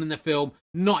not even in the film,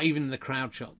 not even in the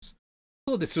crowd shots.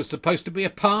 I thought this was supposed to be a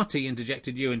party,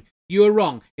 interjected Ewan. You were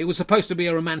wrong. It was supposed to be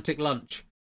a romantic lunch.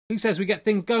 Who says we get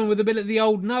things going with a bit of the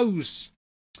old nose?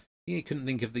 He couldn't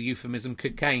think of the euphemism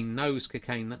cocaine. Nose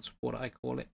cocaine, that's what I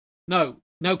call it. No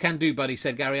can do, buddy,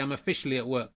 said Gary. I'm officially at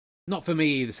work. Not for me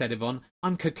either, said Yvonne.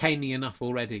 I'm cocaine-y enough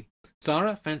already.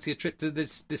 Sarah, fancy a trip to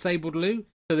this disabled loo?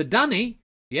 To the dunny?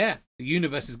 Yeah, the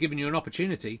universe has given you an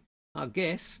opportunity. I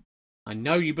guess. I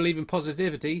know you believe in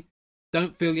positivity.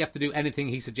 Don't feel you have to do anything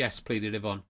he suggests, pleaded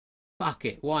Yvonne. Fuck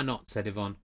it, why not, said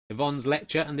Yvonne. Yvonne's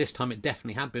lecture, and this time it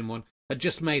definitely had been one, had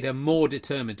just made her more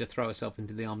determined to throw herself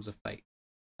into the arms of fate.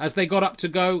 As they got up to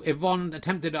go, Yvonne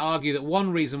attempted to argue that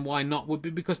one reason why not would be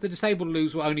because the disabled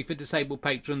loos were only for disabled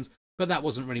patrons, but that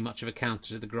wasn't really much of a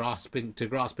counter to the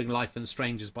grasping life and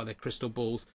strangers by their crystal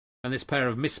balls, and this pair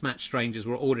of mismatched strangers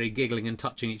were already giggling and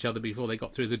touching each other before they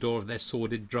got through the door of their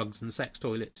sordid drugs and sex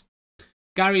toilet.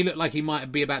 Gary looked like he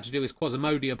might be about to do his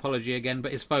Quasimodo apology again,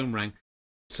 but his phone rang.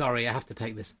 Sorry, I have to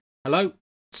take this. Hello?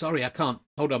 Sorry, I can't.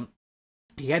 Hold on.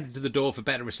 He headed to the door for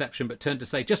better reception, but turned to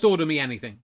say, just order me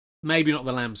anything. Maybe not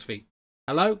the lamb's feet.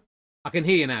 Hello? I can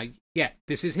hear you now. Yeah,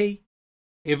 this is he.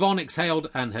 Yvonne exhaled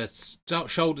and her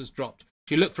shoulders dropped.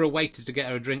 She looked for a waiter to get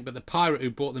her a drink, but the pirate who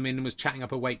brought them in was chatting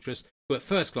up a waitress who at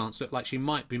first glance looked like she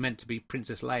might be meant to be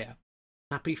Princess Leia.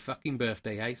 Happy fucking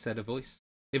birthday, eh? Said a voice.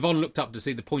 Yvonne looked up to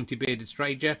see the pointy-bearded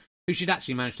stranger, who she'd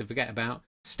actually managed to forget about,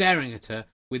 staring at her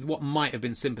with what might have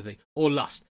been sympathy, or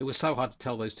lust. It was so hard to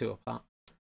tell those two apart.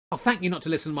 I'll thank you not to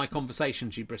listen to my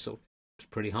conversation, she bristled. It was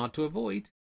pretty hard to avoid.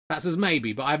 That's as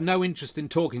maybe, but I have no interest in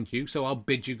talking to you, so I'll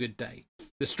bid you good day.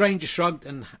 The stranger shrugged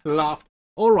and laughed.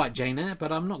 All right, Jane Eyre,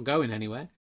 but I'm not going anywhere.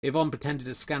 Yvonne pretended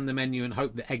to scan the menu and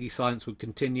hoped the eggy silence would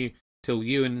continue till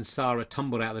Ewan and Sarah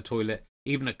tumbled out of the toilet.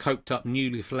 Even a coked-up,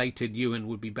 newly filleted Ewan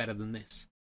would be better than this.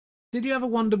 Did you ever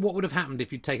wonder what would have happened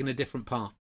if you'd taken a different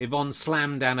path? Yvonne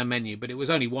slammed down her menu, but it was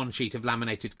only one sheet of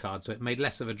laminated card, so it made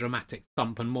less of a dramatic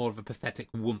thump and more of a pathetic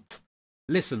whoomph.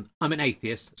 Listen, I'm an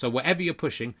atheist, so whatever you're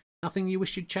pushing, nothing you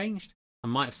wish you'd changed? I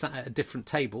might have sat at a different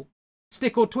table.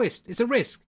 Stick or twist, it's a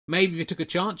risk. Maybe if you took a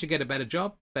chance, you'd get a better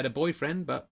job, better boyfriend,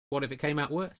 but what if it came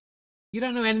out worse? You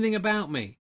don't know anything about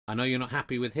me. I know you're not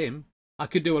happy with him. I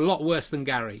could do a lot worse than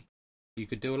Gary. You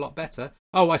could do a lot better.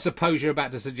 Oh, I suppose you're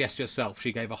about to suggest yourself.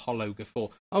 She gave a hollow guffaw.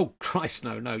 Oh, Christ,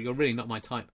 no, you're really not my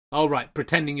type. All right,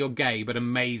 pretending you're gay, but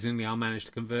amazingly I'll manage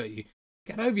to convert you.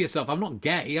 Get over yourself. I'm not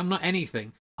gay. I'm not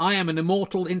anything. I am an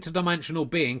immortal interdimensional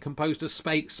being composed of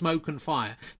space, smoke and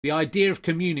fire. The idea of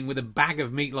communing with a bag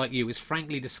of meat like you is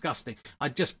frankly disgusting.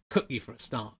 I'd just cook you for a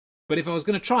start. But if I was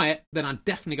going to try it, then I'd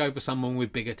definitely go for someone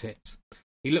with bigger tits.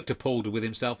 He looked appalled with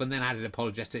himself and then added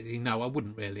apologetically, no, I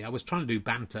wouldn't really. I was trying to do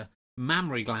banter.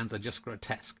 Mammary glands are just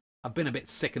grotesque. I've been a bit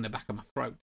sick in the back of my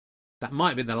throat. That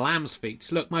might be the lamb's feet.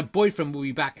 Look, my boyfriend will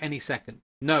be back any second.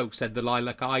 No, said the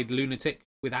lilac-eyed lunatic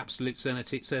with absolute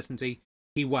certainty.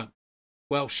 He won't.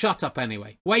 Well, shut up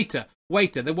anyway. Waiter!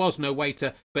 There was no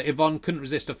waiter, but Yvonne couldn't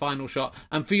resist a final shot.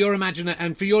 And for your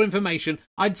information,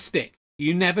 I'd stick.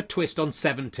 You never twist on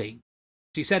 17.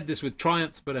 She said this with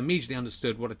triumph, but immediately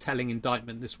understood what a telling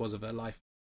indictment this was of her life.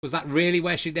 Was that really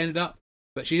where she'd ended up?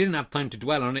 But she didn't have time to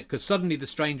dwell on it, because suddenly the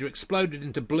stranger exploded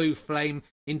into blue flame,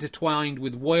 intertwined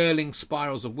with whirling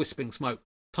spirals of wisping smoke.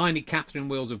 Tiny Catherine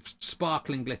wheels of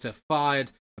sparkling glitter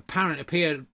appeared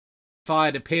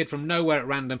from nowhere at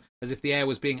random, as if the air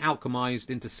was being alchemized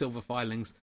into silver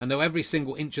filings, and though every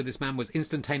single inch of this man was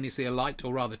instantaneously alight,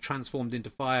 or rather transformed into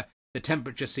fire, the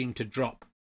temperature seemed to drop.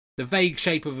 The vague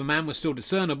shape of a man was still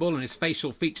discernible, and his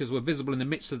facial features were visible in the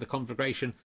midst of the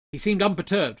conflagration. He seemed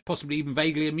unperturbed, possibly even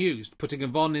vaguely amused, putting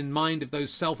Yvonne in mind of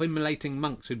those self-immolating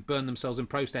monks who'd burned themselves in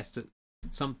protest at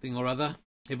something or other.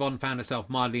 Yvonne found herself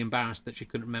mildly embarrassed that she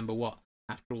couldn't remember what,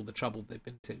 after all the trouble they'd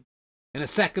been to. In a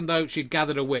second, though, she'd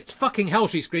gathered her wits. Fucking hell,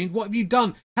 she screamed. What have you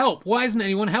done? Help! Why isn't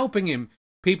anyone helping him?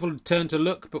 People had turned to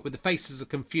look, but with the faces of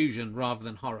confusion rather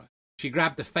than horror. She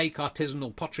grabbed a fake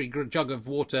artisanal pottery jug of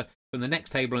water from the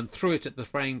next table and threw it at the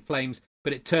flames,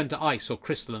 but it turned to ice or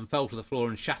crystal and fell to the floor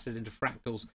and shattered into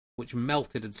fractals, which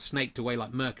melted and snaked away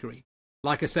like mercury.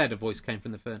 Like I said, a voice came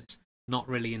from the furnace. Not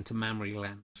really into mammary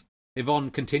glands. Yvonne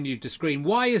continued to scream,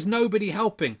 why is nobody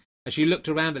helping? As she looked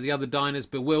around at the other diners,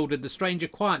 bewildered, the stranger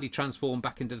quietly transformed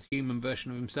back into the human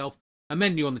version of himself. A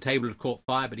menu on the table had caught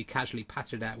fire, but he casually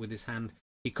patted it out with his hand.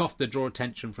 He coughed to draw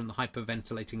attention from the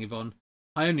hyperventilating Yvonne.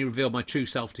 I only revealed my true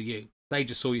self to you. They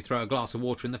just saw you throw a glass of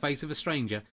water in the face of a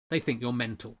stranger. They think you're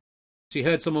mental. She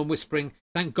heard someone whispering,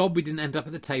 "Thank God we didn't end up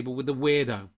at the table with the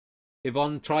weirdo."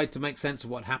 Yvonne tried to make sense of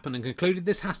what happened and concluded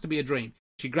this has to be a dream.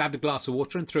 She grabbed a glass of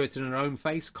water and threw it in her own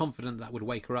face, confident that would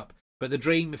wake her up. But the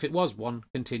dream, if it was one,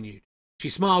 continued. She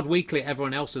smiled weakly at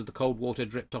everyone else as the cold water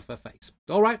dripped off her face.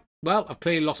 "All right, well, I've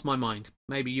clearly lost my mind.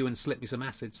 Maybe you and slipped me some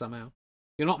acid somehow."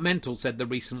 "You're not mental," said the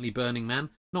recently burning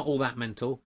man. "Not all that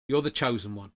mental. You're the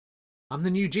chosen one." "I'm the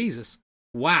new Jesus."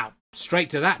 "Wow, straight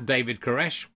to that, David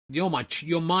Koresh. You're my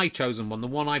chosen one, the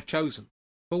one I've chosen."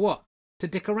 "For what?" "To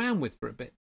dick around with for a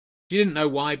bit." She didn't know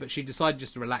why, but she decided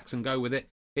just to relax and go with it.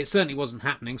 It certainly wasn't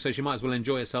happening, so she might as well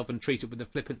enjoy herself and treat it with the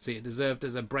flippancy it deserved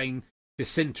as her brain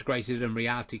disintegrated and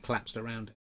reality collapsed around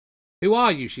her. "Who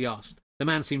are you?" she asked. The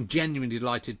man seemed genuinely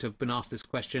delighted to have been asked this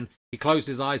question. He closed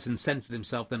his eyes and centered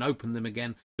himself, then opened them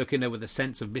again, looking at her with a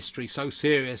sense of mystery so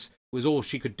serious it was all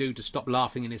she could do to stop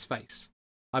laughing in his face.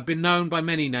 "I've been known by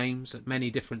many names at many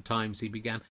different times," he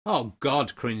began. "Oh,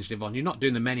 God," cringed Yvonne. "You're not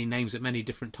doing the many names at many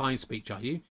different times speech, are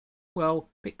you?" "Well,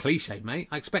 bit cliched, mate.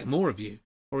 I expect more of you.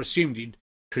 Or assuming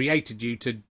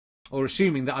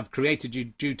that I've created you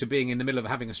due to being in the middle of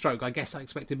having a stroke, I guess I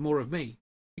expected more of me."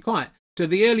 "Be quiet. To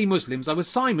the early Muslims, I was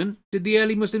Simon. Did the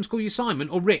early Muslims call you Simon?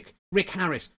 Or Rick? Rick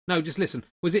Harris? No, just listen.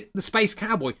 Was it the Space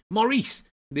Cowboy? Maurice?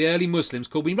 The early Muslims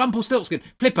called me Rumpelstiltskin,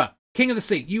 Flipper, King of the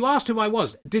Sea. You asked who I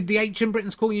was. Did the ancient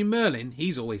Britons call you Merlin?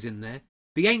 He's always in there."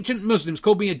 "The ancient Muslims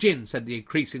called me a jinn," said the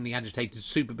increasingly agitated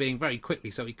super being very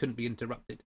quickly so he couldn't be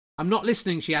interrupted. "I'm not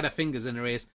listening," she had her fingers in her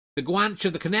ears. "The Guanche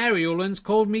of the Canary Islands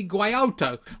called me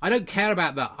Guayoto. I don't care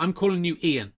about that. I'm calling you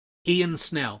Ian. Ian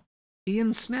Snell."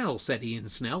 "Ian Snell," said Ian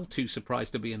Snell, too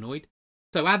surprised to be annoyed.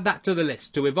 "So add that to the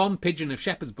list. To Yvonne Pigeon of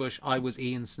Shepherd's Bush, I was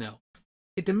Ian Snell."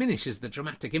 "It diminishes the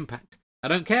dramatic impact." "I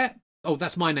don't care. Oh,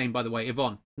 that's my name, by the way,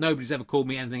 Yvonne. Nobody's ever called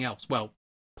me anything else. Well,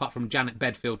 apart from Janet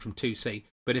Bedfield from 2C.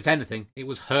 But if anything, it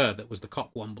was her that was the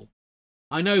cockwomble."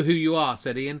 "I know who you are,"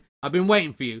 said Ian. "I've been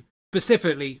waiting for you.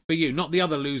 Specifically for you, not the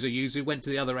other loser yous who went to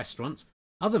the other restaurants."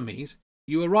 "Other me's?"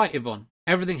 "You were right, Yvonne.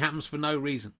 Everything happens for no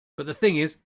reason. But the thing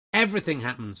is, everything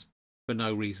happens for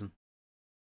no reason."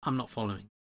 "I'm not following."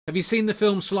 "Have you seen the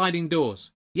film Sliding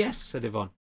Doors?" "Yes," said Yvonne.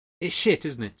 "It's shit,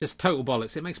 isn't it? Just total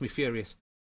bollocks. It makes me furious."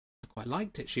 "I quite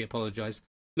liked it," she apologised.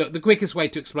 "Look, the quickest way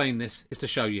to explain this is to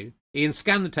show you." Ian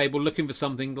scanned the table looking for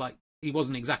something like he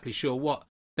wasn't exactly sure what.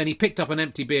 Then he picked up an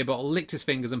empty beer bottle, licked his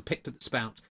fingers and picked at the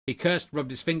spout. He cursed,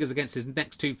 rubbed his fingers against his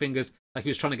next two fingers like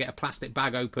he was trying to get a plastic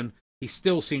bag open. He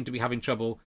still seemed to be having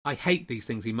trouble. "I hate these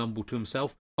things," he mumbled to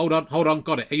himself. Hold on,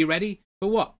 got it. Are you ready?" "For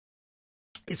what?"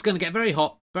 "It's going to get very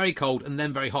hot, very cold, and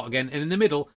then very hot again, and in the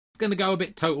middle, it's going to go a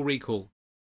bit Total Recall."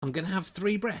 "I'm going to have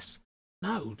 3 breaths."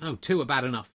 No, 2 are bad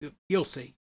enough. You'll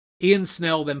see." Ian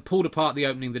Snell then pulled apart the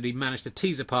opening that he'd managed to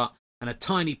tease apart, and a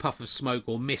tiny puff of smoke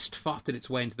or mist farted its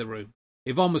way into the room.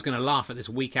 Yvonne was going to laugh at this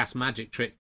weak-ass magic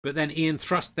trick, but then Ian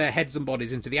thrust their heads and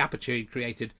bodies into the aperture he'd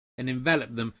created and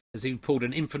enveloped them as he pulled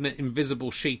an infinite invisible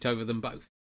sheet over them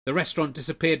both. The restaurant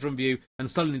disappeared from view, and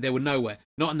suddenly they were nowhere,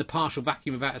 not in the partial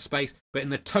vacuum of outer space, but in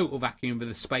the total vacuum of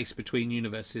the space between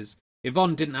universes.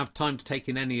 Yvonne didn't have time to take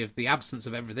in any of the absence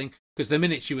of everything, because the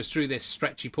minute she was through this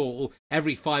stretchy portal,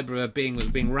 every fibre of her being was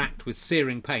being racked with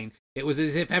searing pain. It was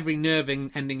as if every nerve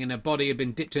ending in her body had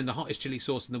been dipped in the hottest chili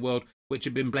sauce in the world, which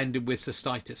had been blended with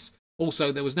cystitis.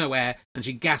 Also, there was no air, and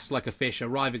she gasped like a fish,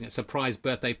 arriving at a surprise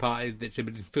birthday party that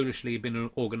had foolishly been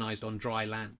organised on dry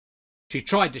land. She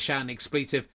tried to shout an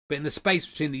expletive, but in the space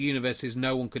between the universes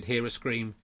no one could hear her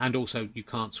scream, and also you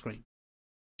can't scream.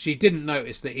 She didn't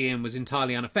notice that Ian was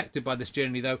entirely unaffected by this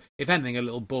journey, though, if anything, a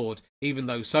little bored, even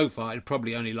though so far it had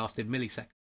probably only lasted milliseconds.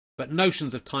 But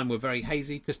notions of time were very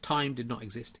hazy, because time did not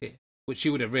exist here, which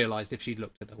she would have realised if she'd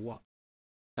looked at her watch.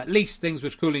 At least things were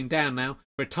cooling down now.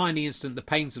 For a tiny instant the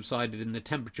pain subsided and the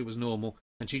temperature was normal,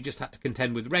 and she just had to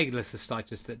contend with regular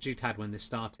cystitis that she'd had when this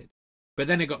started. But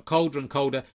then it got colder and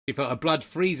colder. She felt her blood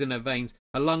freeze in her veins,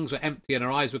 her lungs were empty and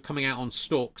her eyes were coming out on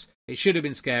stalks. It should have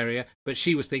been scarier, but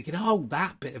she was thinking, oh,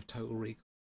 that bit of Total Recall.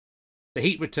 The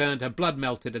heat returned, her blood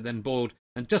melted and then boiled,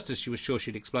 and just as she was sure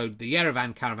she'd explode, the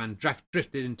Yerevan caravan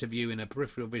drifted into view in her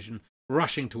peripheral vision,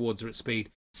 rushing towards her at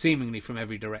speed, seemingly from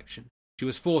every direction. She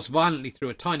was forced violently through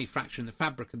a tiny fracture in the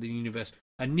fabric of the universe,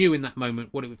 and knew in that moment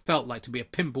what it felt like to be a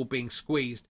pimple being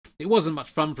squeezed. It wasn't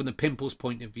much fun from the pimple's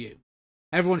point of view.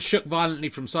 Everyone shook violently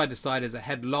from side to side as her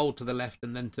head lolled to the left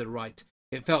and then to the right.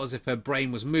 It felt as if her brain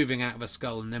was moving out of her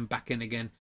skull and then back in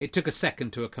again. It took a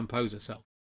second to compose herself.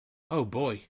 "Oh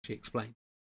boy," she exclaimed.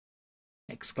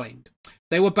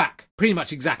 They were back, pretty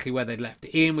much exactly where they'd left.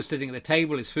 Ian was sitting at the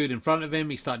table, his food in front of him.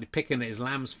 He started picking at his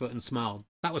lamb's foot and smiled.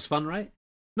 That was fun, right?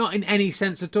 Not in any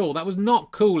sense at all. That was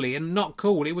not cool, Ian, not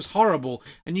cool. It was horrible,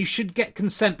 and you should get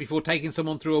consent before taking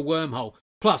someone through a wormhole.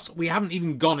 Plus, we haven't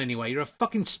even gone anywhere. You're a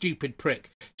fucking stupid prick.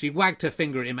 She wagged her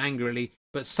finger at him angrily,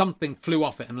 but something flew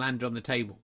off it and landed on the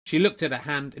table. She looked at her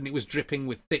hand, and it was dripping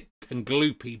with thick and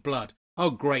gloopy blood. Oh,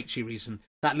 great, she reasoned.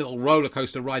 That little roller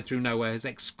coaster ride through nowhere has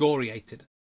excoriated her.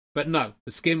 But no,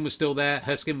 the skin was still there,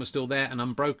 her skin was still there and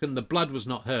unbroken. The blood was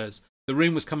not hers. The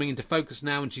room was coming into focus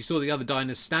now, and she saw the other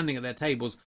diners standing at their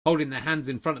tables, holding their hands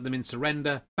in front of them in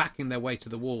surrender, backing their way to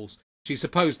the walls. She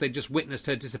supposed they'd just witnessed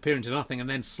her disappear into nothing and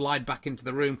then slide back into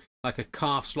the room like a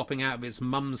calf slopping out of its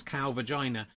mum's cow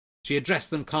vagina. She addressed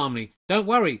them calmly. Don't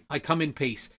worry, I come in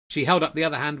peace. She held up the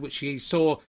other hand, which she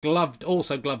saw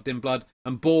also gloved in blood,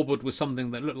 and baubled with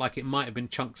something that looked like it might have been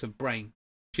chunks of brain.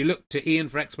 She looked to Ian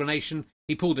for explanation.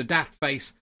 He pulled a daft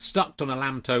face, stuck on a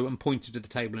lamb toe, and pointed to the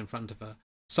table in front of her.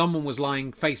 Someone was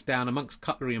lying face down amongst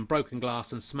cutlery and broken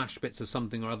glass and smashed bits of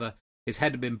something or other. His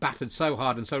head had been battered so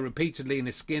hard and so repeatedly, and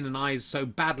his skin and eyes so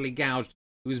badly gouged,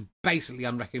 he was basically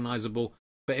unrecognisable.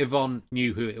 But Yvonne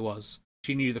knew who it was.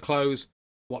 She knew the clothes,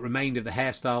 what remained of the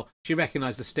hairstyle. She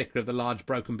recognised the sticker of the large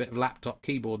broken bit of laptop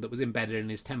keyboard that was embedded in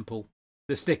his temple.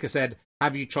 The sticker said,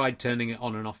 "Have you tried turning it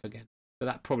on and off again?" But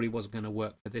that probably wasn't going to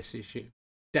work for this issue.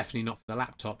 Definitely not for the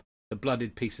laptop, the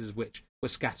blooded pieces of which were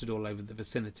scattered all over the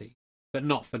vicinity. But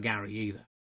not for Gary either.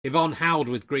 Yvonne howled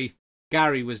with grief.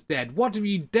 Gary was dead. "What have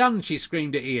you done?" she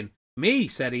screamed at Ian. "Me?"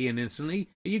 said Ian instantly.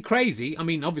 "Are you crazy? I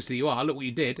mean, obviously you are. Look what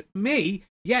you did." "Me?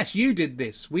 Yes, you did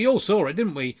this. We all saw it,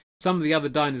 didn't we?" Some of the other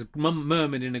diners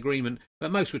murmured in agreement,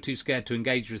 but most were too scared to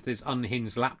engage with this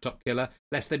unhinged laptop killer,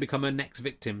 lest they become her next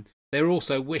victim. They were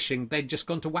also wishing they'd just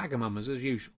gone to Wagamama's as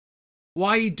usual.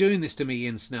 "Why are you doing this to me,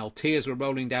 Ian Snell?" Tears were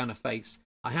rolling down her face.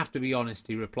 "I have to be honest,"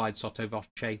 he replied sotto voce.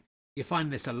 "You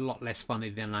find this a lot less funny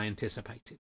than I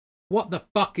anticipated." What the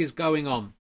fuck is going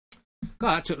on?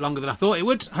 God, that took longer than I thought it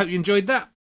would. Hope you enjoyed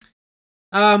that.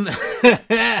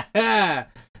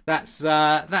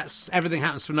 That's Everything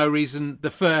Happens for No Reason,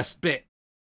 the first bit.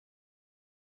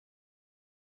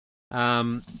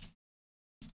 Got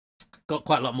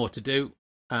quite a lot more to do,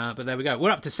 but there we go.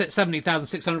 We're up to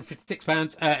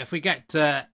 £17,656. If we get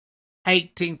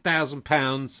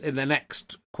 £18,000 in the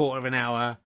next quarter of an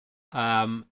hour,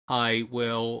 I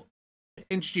will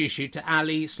introduce you to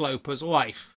Ali Sloper's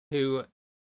wife, who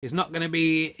is not going to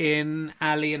be in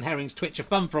Ali and Herring's Twitch of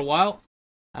Fun for a while,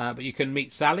 but you can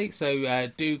meet Sally, so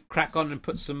do crack on and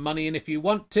put some money in if you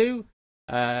want to.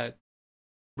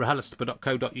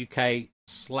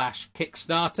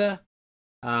 RHLStopper.co.uk/Kickstarter.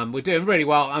 We're doing really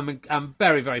well. I'm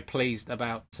very, very pleased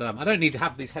about... I don't need to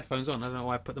have these headphones on. I don't know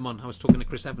why I put them on. I was talking to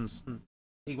Chris Evans, and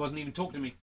he wasn't even talking to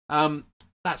me.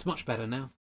 That's much better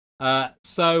now.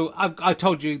 So I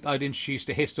told you I'd introduce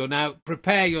to Histor. Now,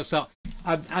 prepare yourself.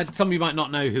 Some of you might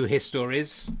not know who Histor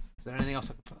is. Is there anything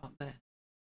else I can put up there?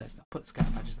 Let's not put the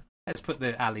scout badges. Let's put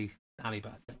the Ali badge.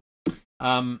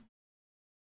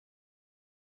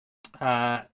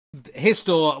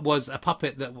 Histor was a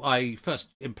puppet that I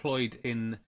first employed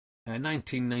in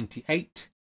 1998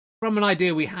 from an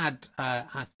idea we had,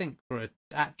 I think, for an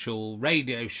actual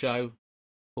radio show,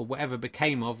 or whatever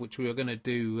became of, which we were going to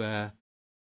do...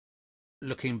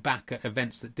 looking back at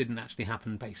events that didn't actually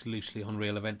happen, based loosely on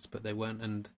real events, but they weren't,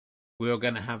 and we were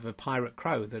going to have a pirate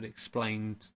crow that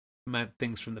explained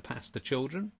things from the past to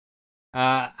children.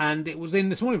 And it was in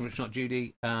This Morning, Rich Not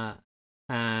Judy,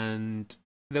 and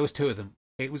there was two of them.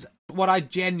 It was what I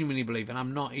genuinely believe, and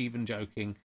I'm not even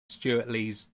joking, Stuart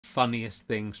Lee's funniest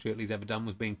thing Stuart Lee's ever done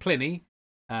was being Pliny.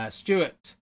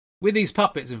 Stuart, with these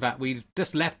puppets, in fact, we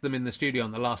just left them in the studio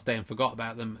on the last day and forgot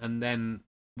about them, and then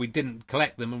we didn't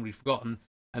collect them and we'd forgotten.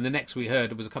 And the next we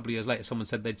heard, it was a couple of years later, someone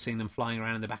said they'd seen them flying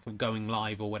around in the back of Going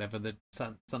Live or whatever the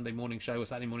Sunday morning show or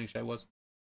Saturday morning show was.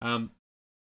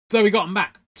 So we got them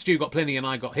back. Stu got Pliny and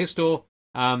I got Histor.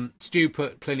 Stu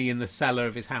put Pliny in the cellar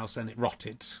of his house and it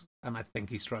rotted. And I think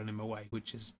he's thrown him away,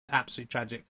 which is absolutely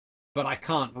tragic. But I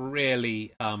can't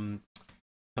really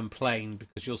complain,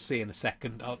 because you'll see in a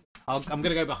second. I'm going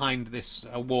to go behind this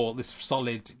wall, this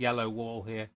solid yellow wall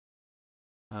here.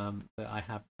 That I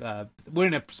have. We're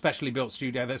in a specially built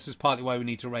studio. This is partly why we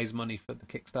need to raise money for the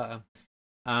Kickstarter.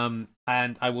 And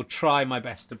I will try my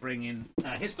best to bring in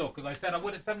Histor, because I said I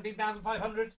would at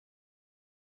 17,500.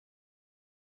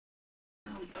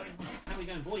 How are we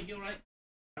going, boy? You all right?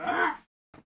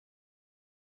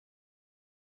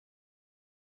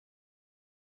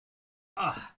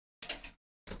 I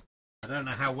don't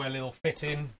know how well it'll fit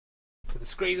in to the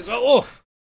screen as well. Oh,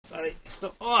 sorry, it's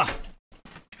not.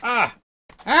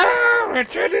 Hello,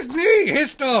 Richard, it's me,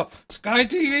 Histor, Sky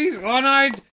TV's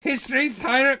one-eyed history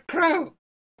pirate crow.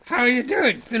 How are you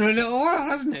doing? It's been a little while,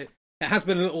 hasn't it? It has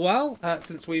been a little while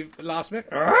since we've last met.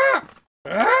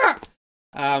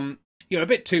 you're a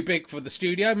bit too big for the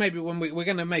studio. Maybe when we're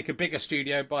going to make a bigger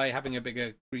studio by having a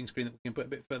bigger green screen that we can put a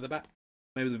bit further back.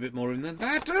 Maybe with a bit more room than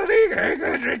that.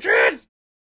 Richard.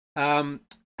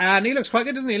 And he looks quite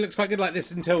good, doesn't he? He looks quite good like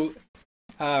this until.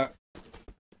 That's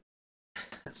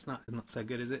not so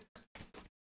good, is it?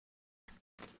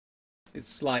 It's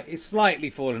slightly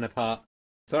fallen apart.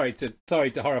 Sorry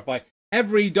to horrify.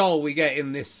 Every doll we get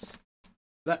in this.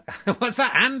 What's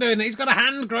that hand doing? He's got a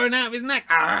hand growing out of his neck.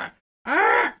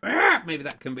 Maybe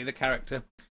that can be the character.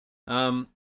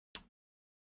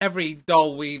 Every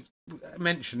doll we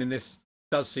mention in this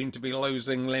does seem to be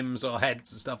losing limbs or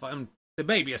heads and stuff. There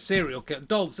may be a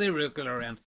doll serial killer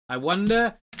around. I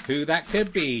wonder who that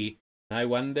could be. I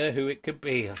wonder who it could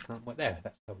be. I can't. Well, there.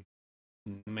 That's how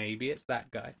we. Maybe it's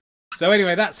that guy. So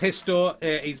anyway, that's Histor.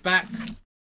 He's back.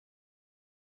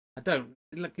 I don't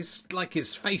look. It's like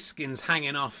his face skin's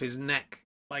hanging off his neck,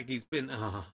 like he's been.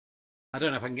 Oh, I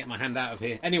don't know if I can get my hand out of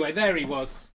here. Anyway, there he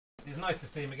was. It's nice to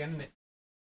see him again, isn't it?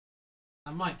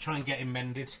 I might try and get him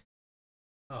mended.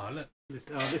 Oh look,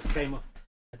 this came off.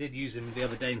 I did use him the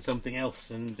other day in something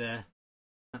else, and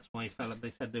that's why he fell.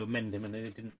 They said they would mend him, and they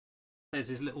didn't. There's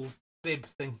his little bib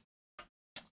thing.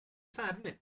 Sad, isn't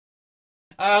it?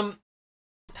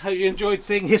 Hope you enjoyed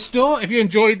seeing Histor. If you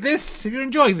enjoyed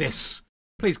this,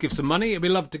 please give some money. It'd be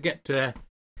lovely to get to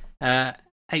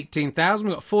 18,000.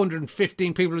 We've got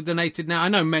 415 people who donated now. I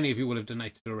know many of you will have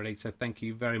donated already, so thank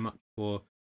you very much for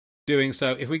doing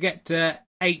so. If we get to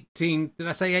 18, did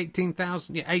I say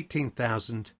 18,000? Yeah,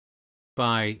 18,000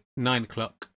 by 9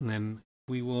 o'clock, and then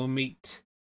we will meet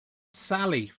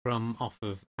Sally from off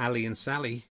of Ali and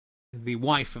Sally, the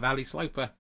wife of Ali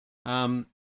Sloper.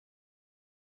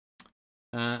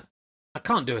 I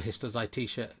can't do a Histor's Eye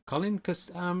t-shirt, Colin, because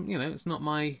it's not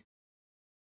my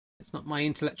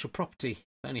intellectual property.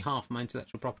 It's only half my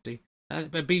intellectual property.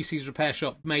 But BBC's repair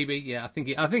shop, maybe. Yeah, I think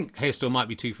Histor might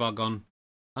be too far gone.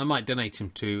 I might donate him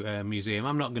to a museum.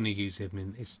 I'm not going to use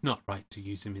him it's not right to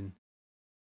use him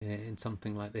in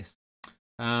something like this.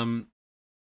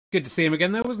 Good to see him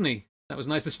again, though, wasn't he? That was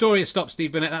nice. The story has stopped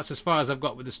Steve Burnett. That's as far as I've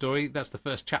got with the story. That's the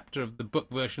first chapter of the book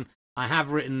version. I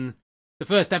have written the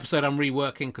first episode. I'm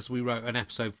reworking because we wrote an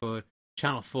episode for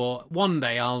Channel 4. One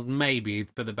day I'll maybe,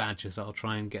 for the Badgers, I'll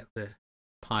try and get the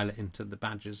pilot into the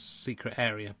Badgers' secret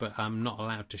area, but I'm not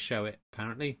allowed to show it,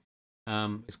 apparently.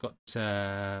 It's got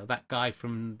that guy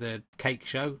from the Cake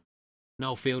Show,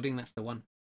 Noel Fielding, that's the one,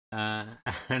 and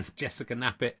Jessica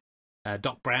Knappett,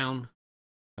 Doc Brown,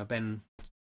 Ben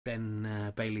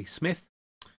Bailey Smith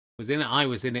was in it. I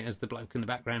was in it as the bloke in the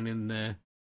background in the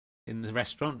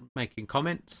restaurant making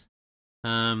comments.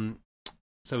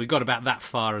 So we got about that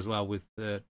far as well with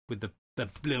the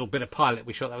little bit of pilot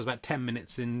we shot. That was about 10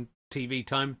 minutes in TV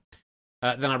time.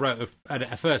 Then I wrote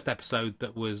a first episode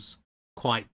that was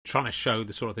quite trying to show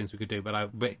the sort of things we could do,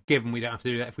 but given we don't have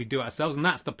to do that if we do it ourselves, and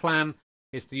that's the plan,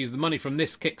 is to use the money from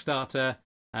this Kickstarter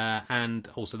and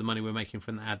also the money we're making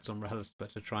from the ads on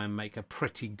RHLSTP to try and make a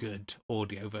pretty good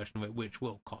audio version of it, which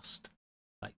will cost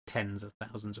like tens of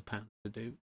thousands of pounds to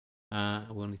do.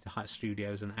 We'll need to hire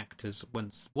studios and actors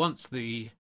once the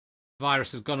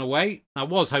virus has gone away. I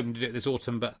was hoping to do it this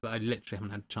autumn, but I literally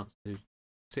haven't had a chance to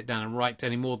sit down and write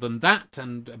any more than that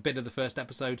and a bit of the first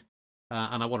episode.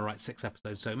 And I want to write 6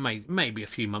 episodes, so it may be a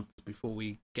few months before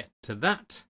we get to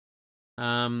that.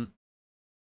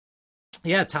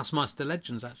 Yeah, Taskmaster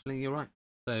Legends, actually, you're right.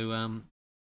 So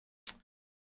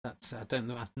that's, I don't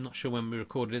know, I'm not sure when we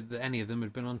recorded it that any of them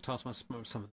had been on Taskmaster.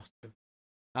 Some of them must have been.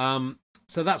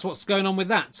 So that's what's going on with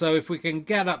that. So if we can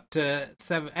get up to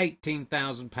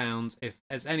 £18,000, if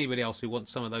there's anybody else who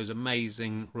wants some of those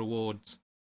amazing rewards,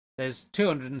 there's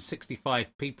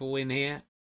 265 people in here.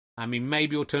 I mean,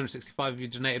 maybe you're 265 if you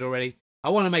donated already. I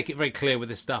want to make it very clear with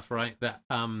this stuff, right, that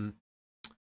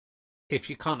if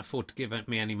you can't afford to give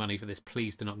me any money for this,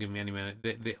 please do not give me any money.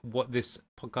 What this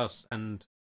podcast and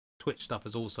Twitch stuff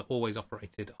has also always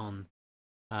operated on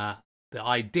the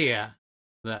idea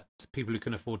that people who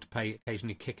can afford to pay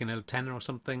occasionally kick in a tenner or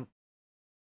something,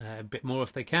 a bit more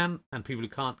if they can, and people who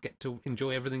can't get to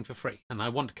enjoy everything for free. And I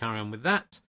want to carry on with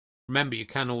that. Remember, you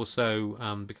can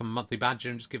also become a monthly badger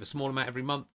and just give a small amount every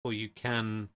month, or you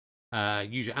can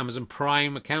use your Amazon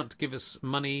Prime account to give us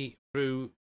money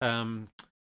through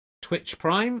Twitch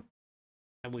Prime,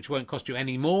 which won't cost you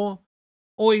any more,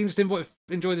 or you can just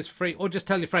enjoy this for free, or just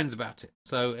tell your friends about it.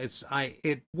 So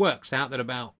it works out that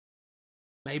about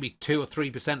maybe 2 or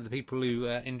 3% of the people who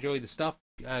enjoy the stuff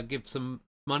give some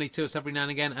money to us every now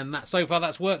and again, and that so far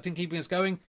that's worked in keeping us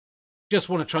going. Just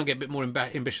want to try and get a bit more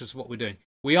ambitious of what we're doing.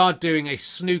 We are doing a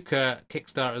snooker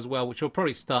Kickstarter as well, which will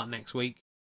probably start next week.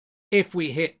 if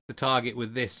we hit the target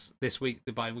with this week,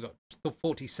 we've got still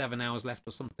 47 hours left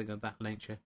or something of that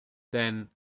nature, then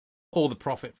all the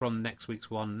profit from the next week's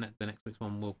one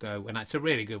will go, and it's a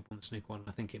really good one, the snooker one.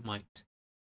 I think it might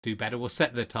do better. We'll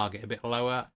set the target a bit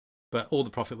lower, but all the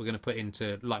profit we're going to put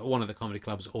into like one of the comedy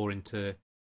clubs or into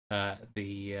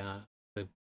the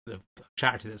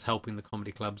charity that's helping the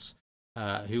comedy clubs,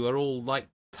 who are all like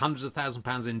hundreds of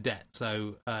 £1,000s in debt.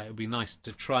 So it would be nice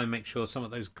to try and make sure some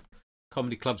of those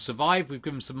comedy clubs survive. We've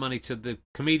given some money to the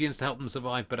comedians to help them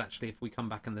survive, but actually if we come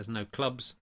back and there's no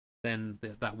clubs, then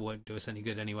that won't do us any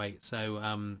good anyway.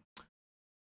 So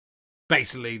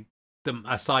basically,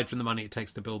 aside from the money it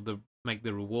takes to make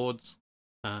the rewards,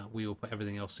 we will put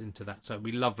everything else into that. So it'd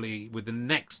be lovely with the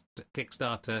next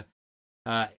Kickstarter,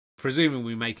 presuming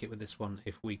we make it with this one,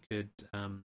 if we could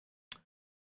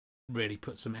really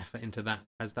put some effort into that,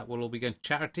 as that will all be going to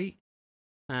charity.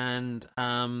 And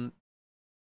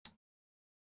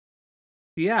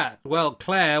yeah, well,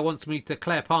 Claire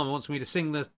Palmer wants me to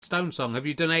sing the Stone song. Have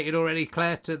you donated already,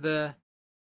 Claire, to the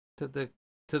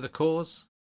cause?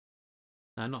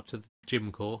 Not to the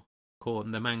gym core,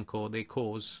 the man core, the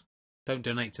cause. Don't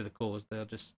donate to the cause. They'll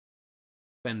just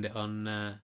spend it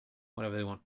on whatever they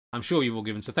want. I'm sure you've all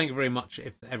given, so thank you very much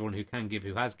if everyone who can give,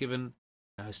 who has given.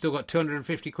 Still got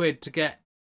 250 quid to get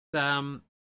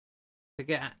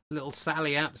little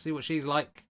Sally out to see what she's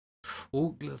like.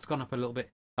 Oh, it's gone up a little bit.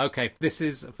 Okay, this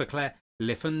is for Claire.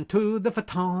 Listen to the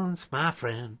Fatons, my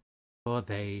friend, for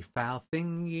they foul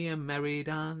thing ye are married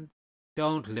on.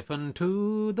 Don't listen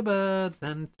to the birds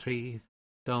and trees.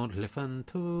 Don't listen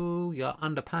to your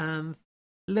underpants.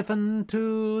 Listen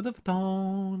to the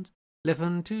Fatons.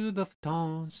 Listen to the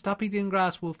Fatons. Stop eating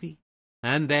grass, Wolfie.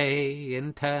 And they,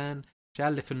 in turn,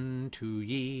 shall listen to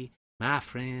ye, my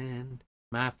friend,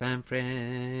 my fan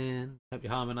friend. Hope you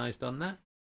harmonised on that.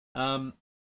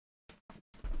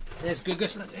 There's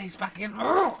Gugus. He's back again.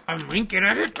 Oh, I'm winking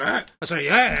at it. Sorry,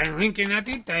 yeah, I'm winking at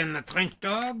it. And the trench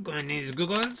dog and his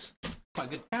Guggles. Quite a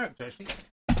good character, actually.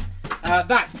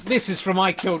 This is from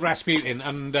I Killed Rasputin,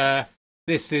 and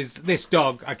this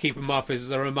dog I keep him off as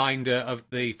a reminder of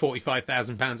the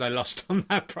 £45,000 I lost on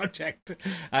that project,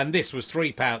 and this was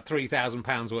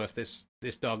 £3,000 worth.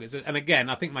 This dog is, and again,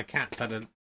 I think my cat's had a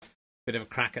bit of a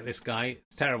crack at this guy.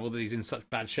 It's terrible that he's in such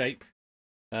bad shape.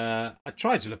 I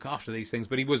tried to look after these things,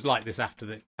 but he was like this after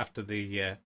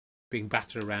the being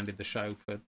battered around in the show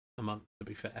for a month. To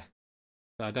be fair,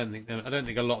 so I don't think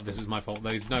a lot of this is my fault.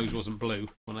 Though his nose wasn't blue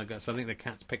when I got, so I think the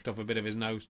cat's picked off a bit of his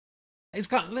nose. He's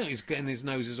getting his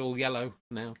nose is all yellow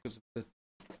now because of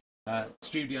the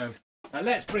studio.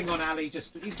 Let's bring on Ali.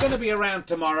 He's going to be around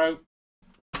tomorrow.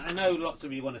 I know lots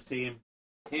of you want to see him.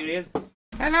 Here he is.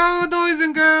 Hello, boys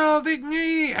and girls. It's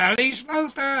me, Ali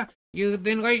Slaughter. You've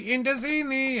been waiting to see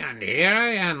me, and here I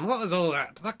am. What was all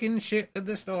that fucking shit of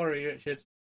the story, Richard?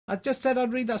 I just said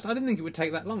I'd read that. I didn't think it would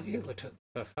take that long. It would take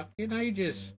for fucking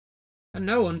ages. And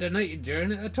no one donated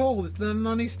during it at all. The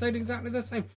money stayed exactly the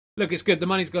same. Look, it's good. The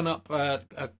money's gone up a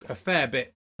fair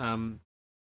bit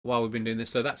while we've been doing this,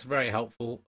 so that's very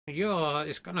helpful. Yeah,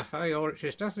 it's going to fail.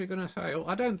 It's definitely going to fail.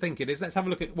 I don't think it is. Let's have a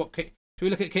look at what Kick... Should we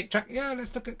look at Kick Track? Yeah,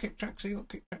 let's look at Kick Track, see what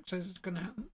Kick Track says is going to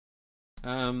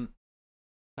happen.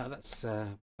 That's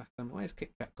back on. Why is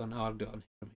Kick Track gone? Oh, I'll do it on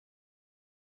here.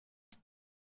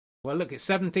 Well, look, it's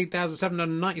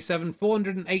 17,797,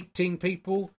 418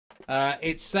 people.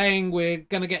 It's saying we're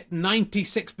going to get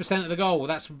 96% of the goal. Well,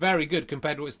 that's very good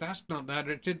compared to that's not bad,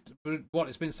 Richard. What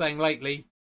it's been saying lately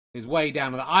is way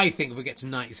down. I think if we get to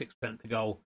 96% of the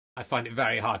goal, I find it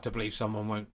very hard to believe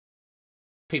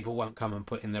people won't come and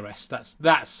put in the rest.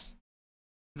 That's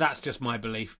just my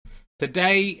belief.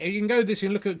 Today, you can go this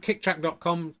and look at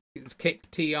kicktrack.com. It's Kick,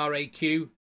 TRAQ.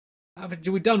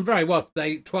 We've done very well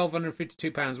today,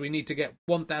 £1,252. We need to get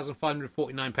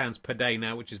 £1,549 per day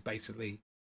now, which is basically,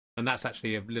 and that's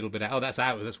actually a little bit out. Oh,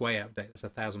 that's way out of date.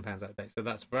 That's £1,000 out of date. So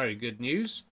that's very good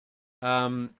news.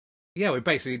 Yeah, we're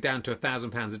basically down to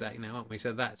 £1,000 a day now, aren't we?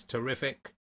 So that's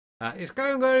terrific. It's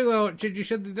going very well, Richard. You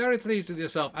should be very pleased with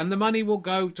yourself. And the money will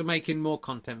go to making more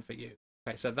content for you.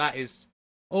 Okay, so that is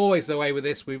always the way with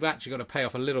this. We've actually got to pay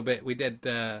off a little bit. We did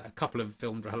a couple of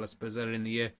film developers earlier in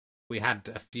the year. We had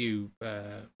a few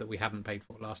that we hadn't paid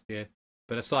for last year.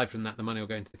 But aside from that, the money will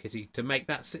go into the kitty to make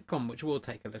that sitcom, which will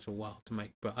take a little while to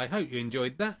make. But I hope you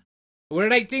enjoyed that. We're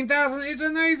at 18,000. It's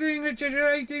amazing, Richard. You're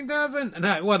at 18,000.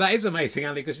 No, well, that is amazing,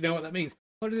 Ali, because you know what that means.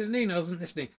 What does it mean? I wasn't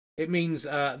listening. It means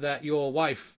that your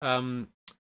wife,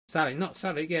 Sally,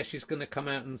 yeah, she's going to come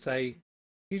out and say,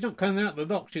 she's not coming out of the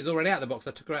box. She's already out of the box.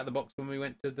 I took her out of the box when we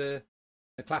went to the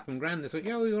Clapham Grand this week.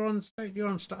 Yeah, you're on stage. You're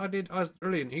on stage. I was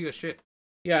brilliant. You were shit.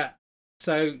 Yeah.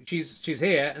 So she's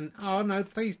here, and oh no,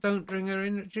 please don't bring her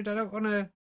in, Richard. I don't want to.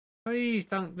 Please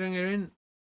don't bring her in.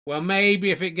 Well,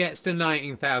 maybe if it gets to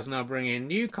 19,000, I'll bring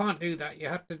in. You can't do that. You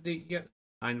have to do.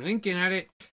 I'm thinking at it.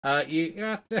 You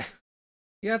have to.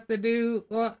 You have to do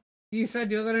what you said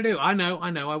you're going to do. I know.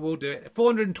 I will do it.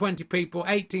 420 people,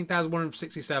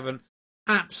 18,167.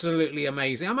 Absolutely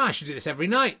amazing. I might should do this every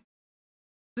night.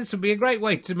 This would be a great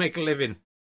way to make a living.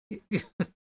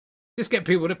 Just get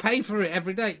people to pay for it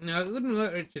every day. No, it wouldn't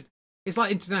work, Richard. It's like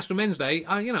International Men's Day.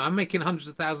 I'm making hundreds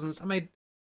of thousands. I made,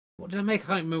 what did I make? I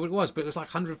can't remember what it was, but it was like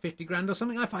 150 grand or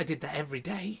something. If I did that every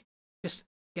day, just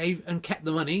gave and kept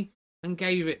the money and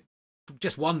gave it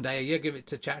just one day a year, give it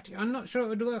to charity. I'm not sure it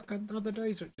would work on other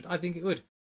days, Richard. I think it would.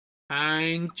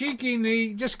 And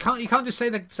cheekily, you can't just say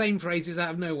the same phrases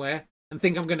out of nowhere and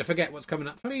think I'm going to forget what's coming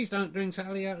up. Please don't bring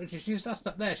Sally out, Richard. She's just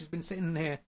up there. She's been sitting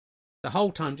here the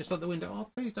whole time, just at the window. Oh,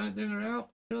 please don't bring her out.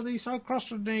 She'll be so cross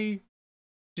with me.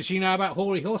 Does she know about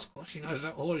Hoary Horse? Of course she knows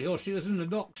about Hoary Horse. She was in the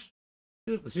docks.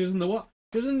 She was in the what?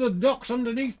 She was in the docks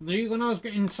underneath me when I was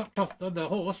getting sucked off the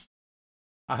horse.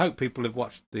 I hope people have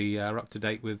watched are up to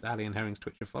date with Ali and Herring's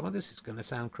Twitch and follow. This is going to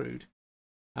sound crude.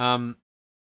 Yeah,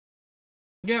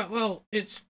 well,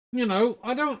 it's,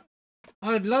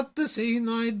 I'd love to see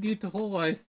my beautiful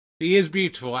wife. She is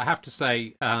beautiful, I have to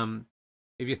say.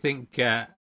 If you think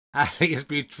Ali is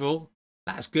beautiful,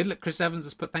 that's good. Look, Chris Evans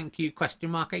has put thank you,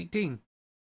 !18.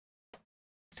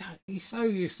 He's so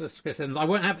useless, Chris Evans. I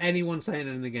won't have anyone saying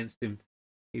anything against him.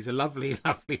 He's a lovely,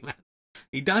 lovely man.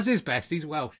 He does his best. He's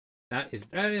Welsh. That is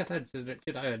very offensive,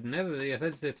 Richard. I would never be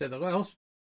offensive to the Welsh.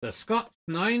 The Scots,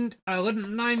 I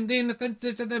wouldn't mind being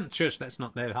offensive to them. Shush, that's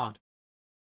not that hard.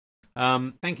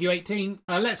 Thank you, 18.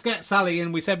 Let's get Sally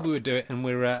in. We said we would do it, and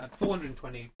we're at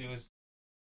 420 viewers,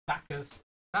 backers.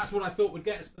 That's what I thought would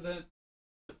get us to the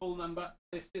full number.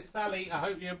 This is Sally. I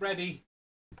hope you're ready.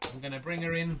 I'm going to bring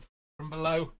her in from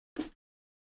below.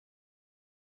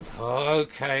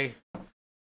 Okay.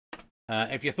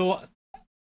 If you thought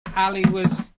Ali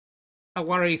was a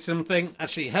worrisome thing,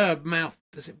 actually, her mouth,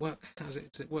 does it work? Does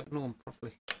it work normal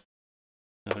properly?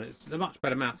 No, it's a much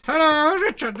better mouth. Hello,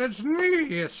 Richard, it's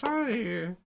me,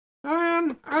 Sally. I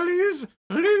am Ali's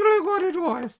legally wedded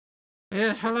wife.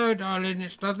 Yes, hello, darling,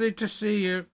 it's lovely to see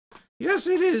you. Yes,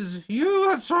 it is. You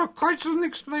had quite some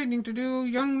explaining to do,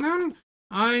 young man.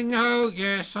 I know,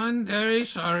 yes, I'm very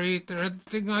sorry for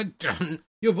everything I've done.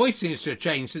 Your voice seems to have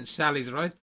changed since Sally's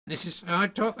arrived. This is how I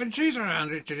talk when she's around,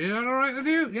 Richard. Is that all right with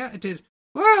you? Yeah, it is.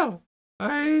 Well,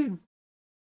 I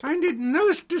find it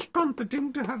most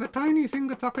discomforting to have a tiny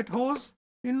finger-puppet horse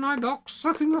in my box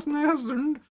sucking off my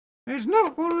husband. It's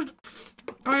not what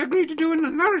I agreed to do in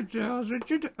the marriage house,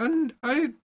 Richard, and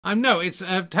I know it's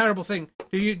a terrible thing.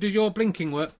 Do your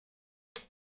blinking work?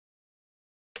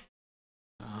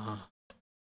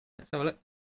 Let's have a look.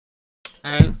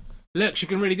 Look, she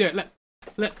can really do it.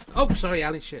 Look. Oh, sorry,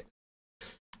 Ali. Shit.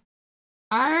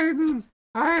 I'm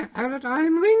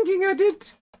winking at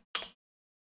it.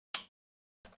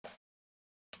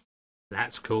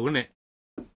 That's cool, isn't it?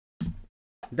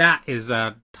 That is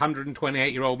a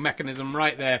 128-year-old mechanism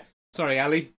right there. Sorry,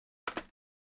 Ali.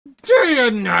 Do you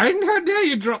mind? How dare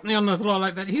you drop me on the floor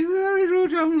like that? He's a very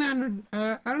rude young man,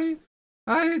 Ali.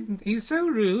 He's so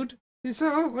rude. He's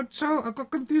so I got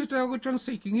confused about which I'm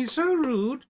seeking. He's so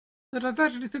rude that I've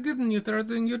actually forgiven you for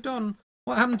everything you've done.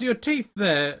 What happened to your teeth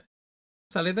there,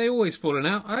 Sally? They always fallen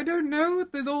out. I don't know.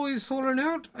 They've always fallen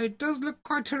out. It does look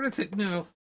quite horrific now.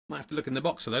 Might have to look in the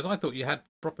box for those. I thought you had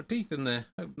proper teeth in there.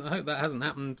 I hope that hasn't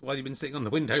happened while you've been sitting on the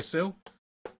windowsill.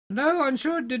 No, I'm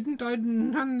sure it didn't. I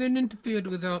hadn't been interfered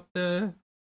without the...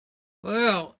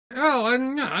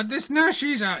 this now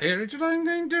she's out here, Richard, I'm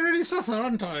going to really suffer,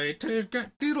 aren't I? To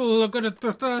get people are going to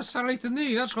prefer Sally to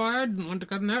me. That's why I didn't want to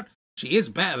come out. She is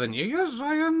better than you. Yes,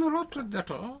 I am a lot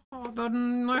better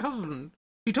than my husband.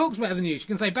 She talks better than you. She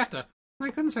can say better. I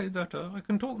can say better. I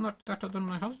can talk much better than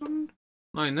my husband.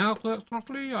 My mouth works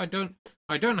properly. I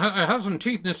have some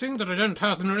teeth missing, but I don't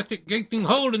have an horrific gaping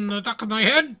hole in the back of my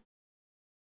head.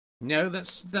 No,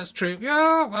 that's true.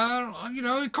 Yeah, well,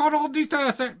 you can't all be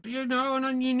perfect,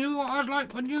 and you knew what I was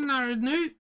like when you married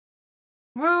me.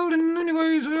 Well, in many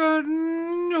ways, we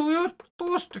were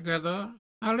forced together,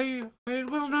 Ali. It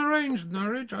was an arranged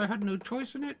marriage. I had no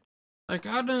choice in it. Like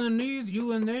Adam and Eve,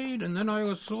 you and Aid, and then I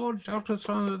was forged out of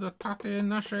some of the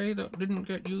papier-mâché that didn't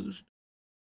get used.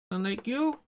 And like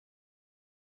you.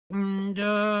 And,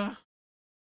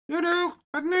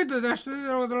 I've made the destiny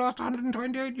over the last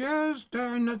 128 years.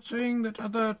 I'm not saying that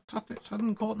other puppets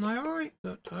hadn't caught my eye,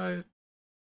 that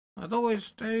I'd always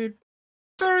stayed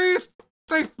very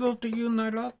faithful to you, my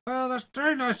love. Well, that's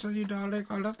very nice of you, darling.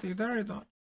 I love you very much.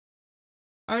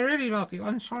 I really love you.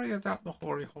 I'm sorry about the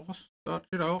hoary horse, but,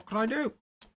 what can I do?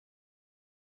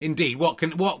 Indeed,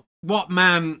 what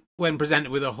man, when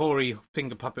presented with a hoary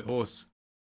finger puppet horse,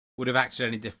 would have acted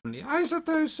any differently? I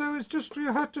suppose so. It's just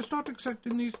you have to start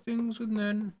accepting these things, and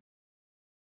then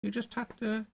you just have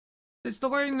to. It's the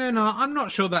way they're not. I'm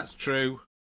not sure that's true.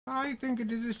 I think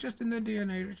it is. It's just in their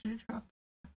DNA, Richard.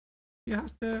 You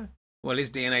have to. Well, his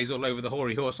DNA's all over the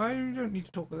hoary horse. I don't need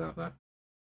to talk about that.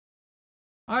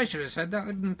 I should have said that.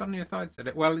 I'd done if I'd said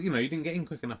it. Well, you didn't get in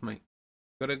quick enough, mate.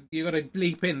 You got to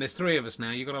leap in. There's 3 of us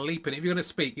now. You got to leap in. If you're going to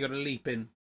speak, you got to leap in.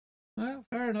 Well,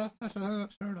 fair enough. That's fair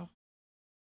enough.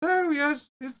 So yes,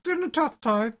 it's been a tough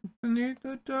time, but none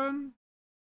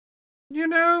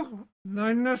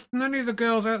of the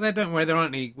girls out there. Don't worry, there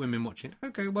aren't any women watching.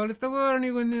 Okay, well, if there were any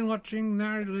women watching,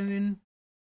 married women,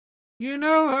 you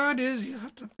know how it is. You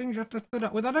have to put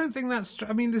up with. I don't think that's true.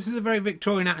 I mean, this is a very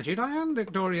Victorian attitude. I am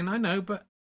Victorian, I know, but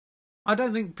I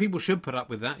don't think people should put up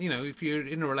with that. If you're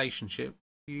in a relationship,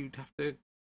 you'd have to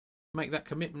make that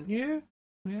commitment. Yeah,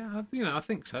 I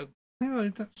think so. Anyway,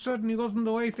 that certainly wasn't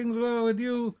the way things were with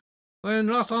you when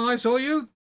last time I saw you,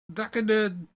 back in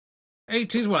the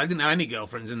 80s. Well, I didn't have any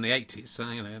girlfriends in the 80s, so,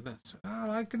 that's... Well,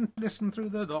 I can listen through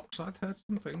the docs. I've heard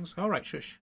some things. All right,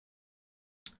 shush.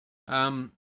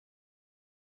 There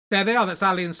they are. That's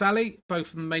Ali and Sally, both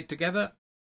of them made together.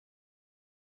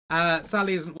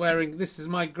 Sally isn't wearing... This is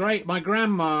my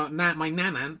grandma, my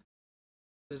nanan.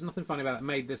 There's nothing funny about it.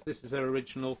 Made this. This is her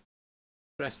original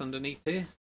dress underneath here.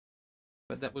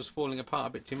 But that was falling apart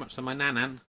a bit too much, so my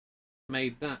nanan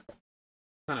made that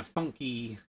kind of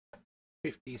funky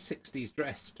 50s, 60s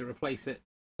dress to replace it.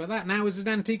 But that now is an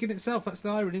antique in itself. That's the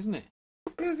irony, isn't it?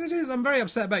 Yes, it is. I'm very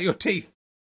upset about your teeth.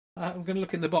 I'm going to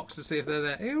look in the box to see if they're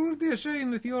there. It would be a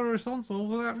shame if you're responsible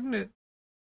for that, wouldn't it?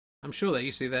 I'm sure that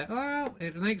you see there. Well,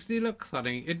 it makes you look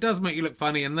funny. It does make you look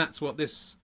funny, and that's what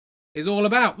this is all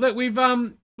about. Look, we've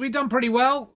done pretty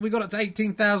well. We got up to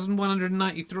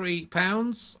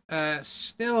 £18,193.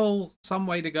 Still some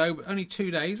way to go, but only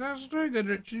 2 days. That's very good,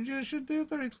 Richard. You should be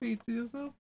very pleased with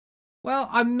yourself. Well,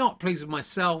 I'm not pleased with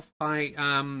myself.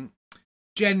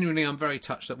 Genuinely, I'm very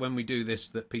touched that when we do this,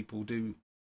 that people do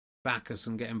back us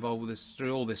and get involved with us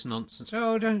through all this nonsense.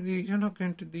 Oh, you're not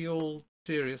going to be all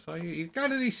serious, are you? He's got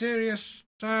to be serious.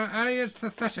 Ali is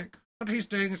pathetic. What he's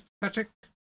doing is pathetic.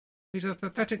 He's a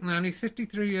pathetic man. He's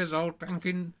 53 years old,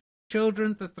 banking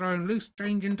children for throwing loose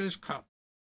change into his cup.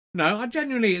 No,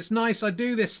 it's nice. I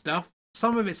do this stuff.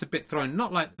 Some of it's a bit thrown,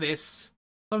 not like this.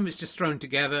 Some of it's just thrown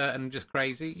together and just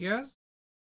crazy, yes.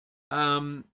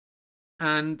 And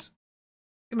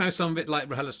some of it, like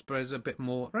Rahalastapa, is a bit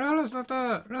more.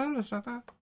 Rahalastapa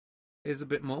is a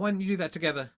bit more. Why don't you do that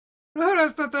together?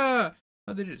 Rahalastapa.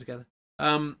 Oh, they do it together.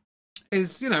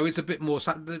 It's a bit more.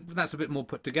 That's a bit more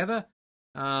put together.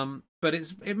 But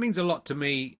it means a lot to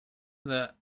me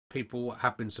that people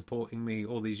have been supporting me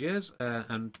all these years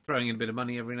and throwing in a bit of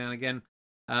money every now and again.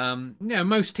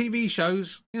 Most TV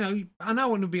shows, I know I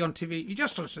want to be on TV. You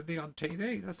just want to be on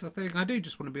TV. That's the thing. I do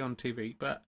just want to be on TV,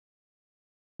 but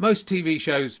most TV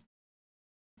shows,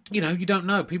 you don't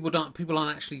know. People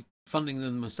aren't actually funding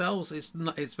them themselves.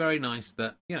 It's very nice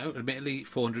that, admittedly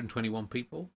 421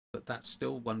 people, but that's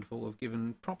still wonderful. Have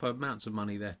given proper amounts of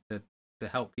money there to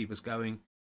help keep us going.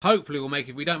 Hopefully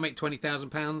if we don't make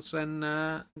 £20,000, then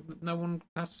no one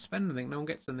has to spend anything. No one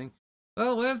gets anything.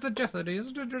 Well, there's the jeopardy,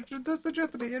 isn't it, Richard? That's the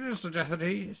jeopardy. It is the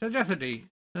jeopardy. It's a jeopardy.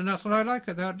 And that's what I like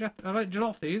about I like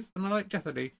jalopies and I like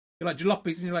jeopardy. You like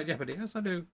jalopies and you like jeopardy? Yes, I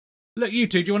do. Look, you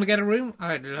two, do you want to get a room?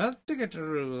 I'd love to get a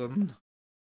room.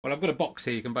 Well, I've got a box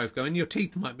here you can both go in. Your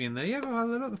teeth might be in there. Yes, I'll have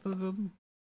a look for them.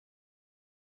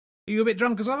 Are you a bit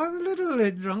drunk as well? I'm a little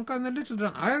bit drunk. I'm a little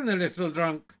drunk.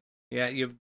 Yeah,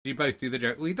 you both do the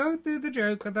joke. We don't do the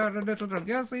joke without a little drunk.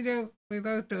 Yes, we do. We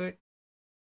both do it.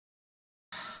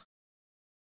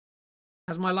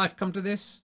 Has my life come to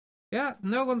this? Yeah,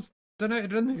 no one's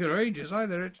donated anything for ages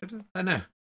either, Richard. I know.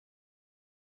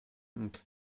 Okay.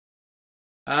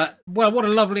 Well, what a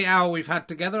lovely hour we've had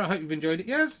together. I hope you've enjoyed it.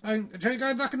 Yes, shall we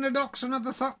go back in the docks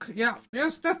another suck? Yeah.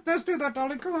 Yes, let's do that,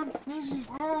 darling. Come on.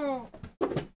 Oh.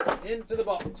 Into the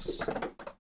box.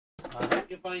 I hope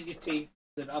you find your teeth.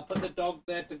 I'll put the dog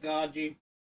there to guard you.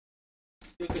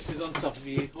 Lucas is on top of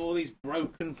you. All these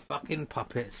broken fucking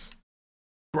puppets.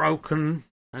 Broken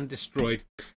and destroyed.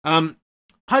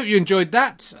 Hope you enjoyed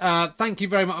that. Thank you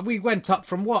very much. We went up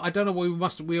from what? I don't know. We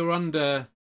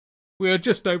were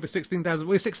just over 16,000.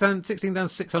 We were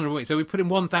 16,600. So we put in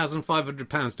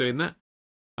 £1,500 doing that.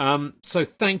 So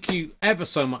thank you ever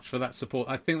so much for that support.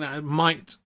 I think that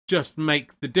might just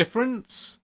make the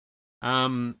difference.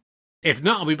 If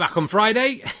not, I'll be back on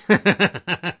Friday.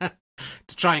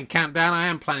 to try and count down. I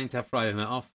am planning to have Friday night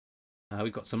off.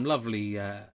 We've got some lovely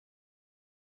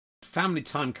family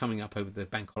time coming up over the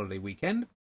bank holiday weekend.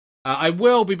 I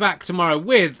will be back tomorrow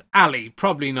with Ali,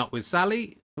 probably not with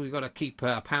Sally. We've got to keep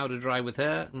her powder dry with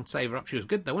her and save her up. She was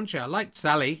good though, wasn't she? I liked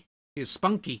Sally. She was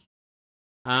spunky.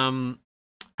 And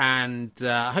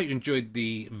I hope you enjoyed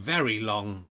the very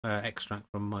long extract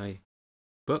from my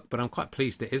book, but I'm quite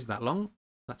pleased it is that long.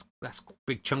 That's a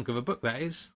big chunk of a book, that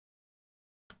is.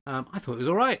 I thought it was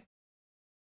all right.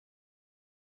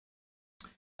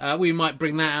 We might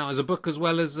bring that out as a book as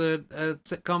well as a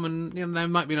sitcom, and there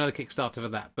might be another Kickstarter for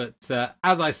that. But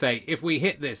as I say, if we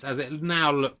hit this, as it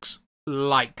now looks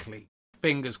likely,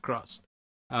 fingers crossed,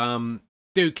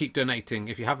 do keep donating.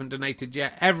 If you haven't donated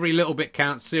yet, every little bit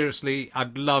counts. Seriously,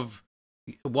 I'd love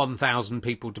 1,000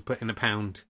 people to put in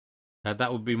 £1.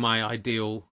 That would be my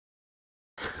ideal.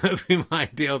 That would be my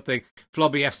ideal thing.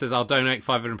 Flobby F says, "I'll donate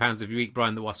 £500 if you eat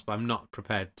Brian the Wasp." I'm not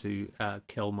prepared to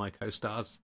kill my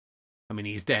co-stars. I mean,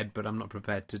 he's dead, but I'm not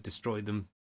prepared to destroy them.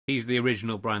 He's the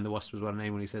original Brian the Wasp, was what I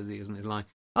name when he says he isn't his line.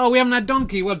 Oh, we haven't had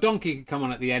Donkey. Well, Donkey could come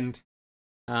on at the end.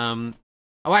 Oh,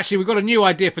 actually, we've got a new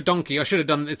idea for Donkey. I should have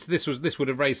done this. This would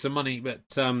have raised some money, but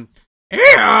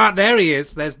yeah, there he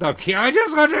is. There's Donkey. I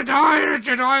just want to die,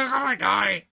 Richard. I want to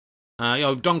die.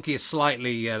 Donkey is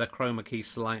slightly the chroma key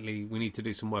slightly. We need to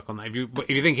do some work on that. If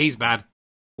you think he's bad,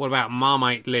 what about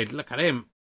Marmite Lid? Look at him.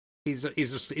 He's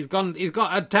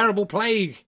got a terrible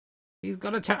plague. He's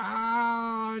got a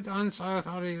I'm so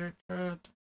sorry, Richard.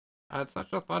 It's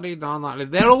such a funny Marmite.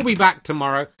 They'll all be back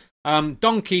tomorrow.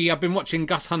 Donkey, I've been watching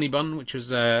Gus Honeybun, which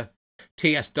was a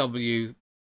TSW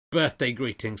birthday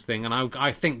greetings thing, and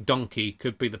I think Donkey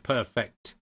could be the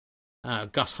perfect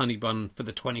Gus Honeybun for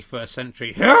the 21st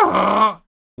century.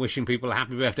 Wishing people a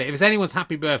happy birthday. If it's anyone's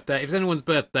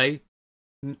birthday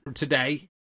today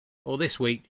or this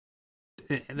week,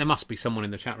 there must be someone in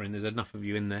the chat room. There's enough of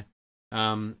you in there.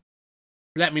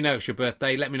 Let me know it's your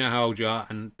birthday. Let me know how old you are,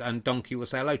 and Donkey will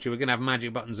say hello to you. We're going to have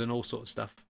magic buttons and all sorts of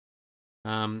stuff.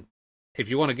 If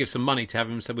you want to give some money to have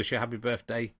him say wish you a happy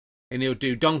birthday, and he'll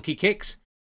do donkey kicks.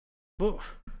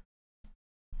 Oof.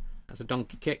 That's a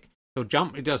donkey kick. He'll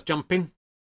jump. He does jumping.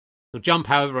 He'll jump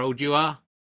however old you are.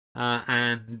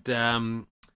 And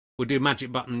we'll do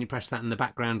magic button. You press that and the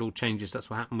background all changes. That's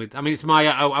what happened with... I mean, it's my...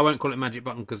 I won't call it magic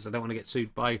button because I don't want to get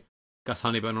sued by Gus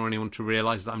Honeybun or anyone to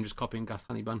realise that I'm just copying Gus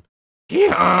Honeybun.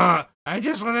 Yeah, I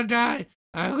just want to die.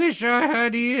 I wish I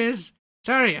had ears.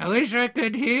 Sorry, I wish I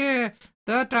could hear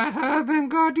that I haven't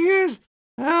got ears.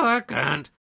 Oh, I can't.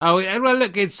 Oh, well,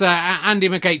 look, it's Andy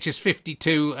McH is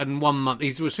 52 and 1 month.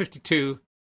 He was 52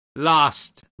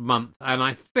 last month, and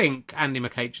I think Andy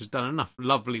McH has done enough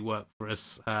lovely work for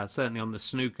us, certainly on the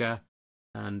snooker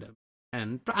and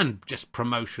just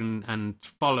promotion and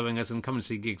following us and come and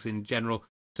see gigs in general.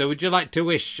 So would you like to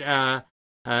wish Andy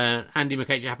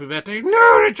McH a happy birthday?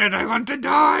 No, Richard, I want to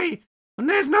die. And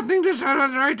there's nothing to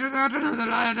celebrate without another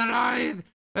lad alive.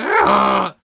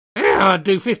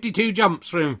 Do 52 jumps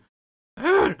for him.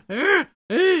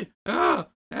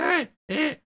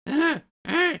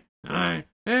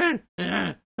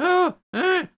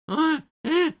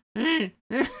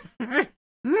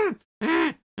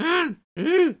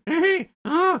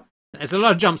 There's a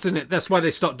lot of jumps in it. That's why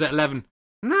they stopped at 11.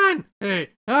 9, 8,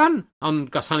 10 on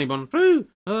Gus Honeybun.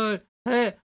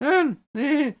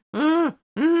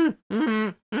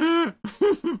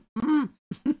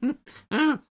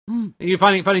 You're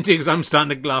finding it funny too because I'm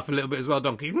starting to laugh a little bit as well,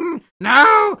 Donkey.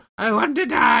 No, I want to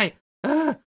die.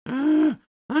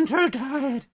 I'm so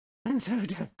tired.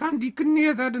 You couldn't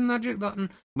hear that in Magic Button.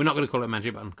 We're not going to call it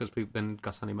Magic Button because then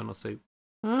Gus Honeybun will sue.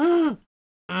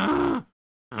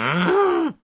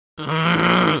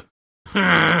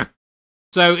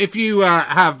 So if you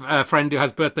have a friend who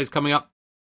has birthdays coming up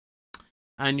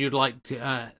and you'd like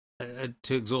to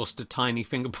exhaust a tiny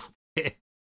finger puppet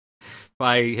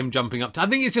by him jumping up, I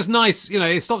think it's just nice.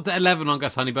 It stopped at 11 on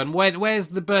Gus Honeybun. Where's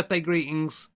the birthday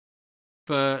greetings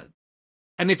for?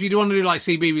 And if you want to do like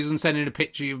CBeebies and send in a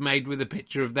picture you've made with a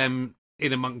picture of them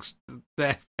in amongst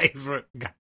their favourite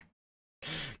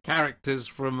characters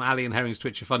from Ali and Herring's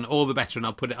Twitch of Fun, all the better, and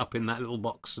I'll put it up in that little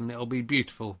box and it'll be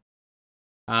beautiful.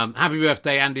 Happy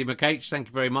birthday, Andy McH. Thank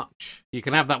you very much. You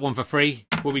can have that one for free.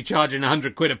 We'll be charging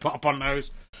 £100 a pop on those.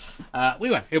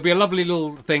 We won't. It'll be a lovely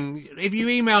little thing. If you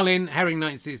email in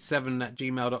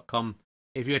herring967@gmail.com,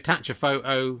 if you attach a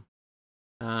photo,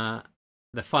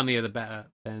 the funnier the better,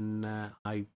 then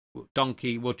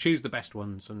Donkey will choose the best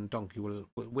ones, and Donkey will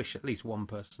wish at least one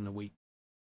person a week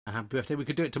a happy birthday. We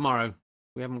could do it tomorrow.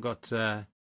 We haven't got...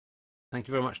 thank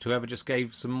you very much to whoever just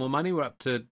gave some more money. We're up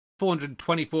to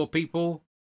 424 people.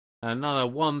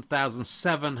 Another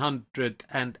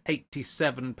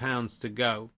 £1,787 to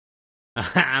go.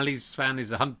 Ali's fan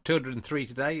is 203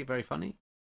 today. Very funny.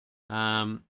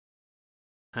 Yeah,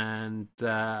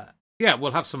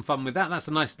 we'll have some fun with that. That's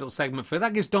a nice little segment for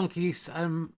that. Gives donkeys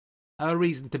a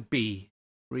reason to be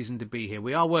here.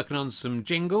 We are working on some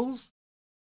jingles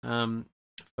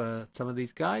for some of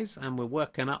these guys, and we're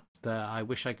working up the I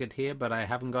wish I could hear, but I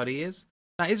haven't got ears.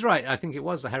 That is right. I think it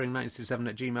was the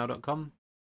herring967@gmail.com.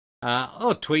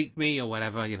 Or tweet me or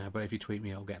whatever, but if you tweet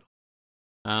me, I'll get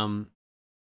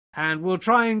and we'll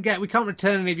try and we can't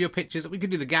return any of your pictures. We could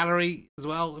do the gallery as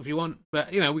well if you want. But,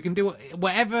 we can do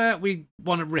whatever we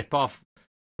want to rip off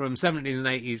from 70s and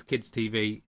 80s kids'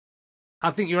 TV.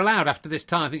 I think you're allowed after this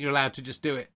time. I think you're allowed to just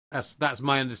do it. That's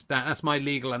my That's my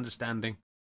legal understanding.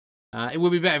 It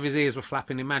would be better if his ears were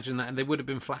flapping. Imagine that. And they would have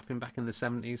been flapping back in the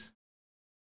 70s.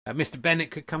 Mr.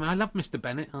 Bennett could come in. I love Mr.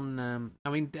 Bennett. I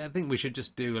think we should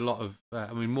just do a lot of...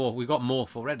 more. We've got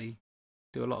Morph already.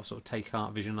 Do a lot of sort of Take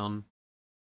Heart Vision on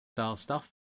style stuff.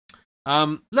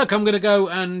 Look, I'm going to go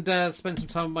and spend some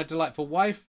time with my delightful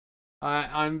wife.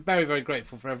 I'm very, very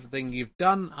grateful for everything you've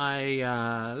done.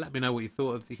 Let me know what you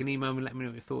thought of. You can email me. Let me know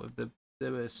what you thought of the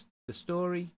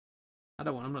story.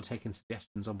 I'm not taking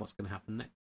suggestions on what's going to happen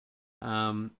next.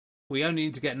 We only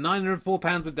need to get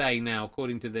 £904 a day now,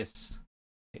 according to this.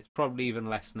 It's probably even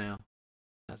less now.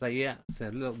 So it's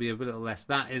a little less.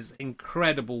 That is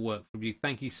incredible work from you.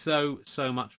 Thank you so,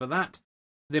 so much for that.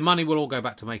 The money will all go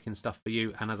back to making stuff for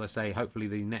you. And as I say, hopefully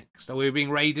the next... Are we being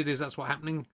raided? Is that what's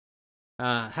happening?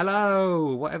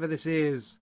 Hello, whatever this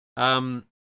is. Hopefully...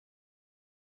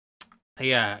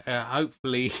 I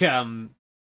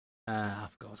forgot what I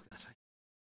was going to say.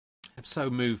 I'm so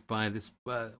moved by this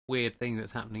weird thing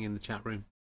that's happening in the chat room.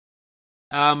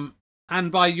 And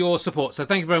by your support. So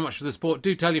thank you very much for the support.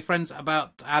 Do tell your friends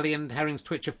about Ali and Herring's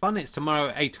Twitch of Fun. It's tomorrow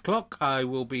at 8 o'clock. I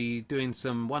will be doing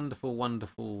some wonderful,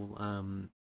 wonderful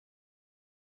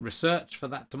research for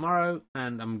that tomorrow.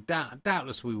 And I'm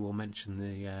doubtless we will mention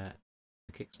the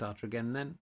Kickstarter again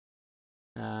then.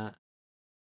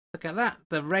 Look at that.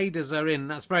 The Raiders are in.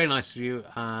 That's very nice of you.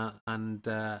 And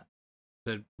the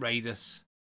Raiders.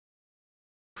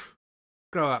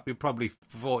 Grow up. You're probably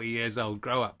 40 years old.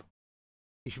 Grow up.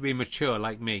 You should be mature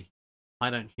like me.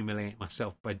 I don't humiliate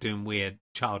myself by doing weird,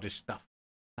 childish stuff.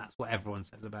 That's what everyone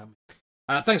says about me.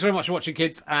 Thanks very much for watching,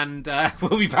 kids. And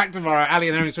we'll be back tomorrow. Ali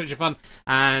and Herring's Twitch of Fun.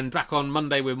 And back on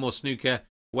Monday with more snooker.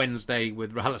 Wednesday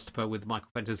with RHLSTP with Michael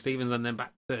Fenton Stevens. And then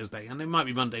back Thursday. And it might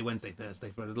be Monday, Wednesday,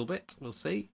 Thursday for a little bit. We'll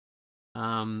see.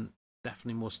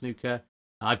 Definitely more snooker.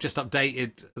 I've just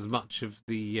updated as much of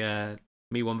the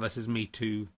Me 1 versus Me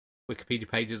 2 Wikipedia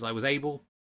page as I was able.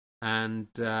 And...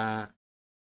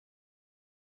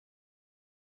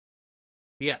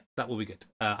 yeah, that will be good.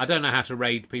 I don't know how to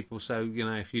raid people, so,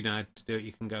 if you know how to do it,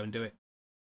 you can go and do it.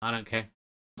 I don't care.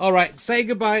 All right, say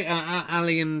goodbye.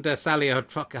 Ali and Sally are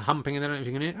fucking humping, and I don't know if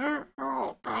you can hear.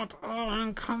 Oh, God. Oh,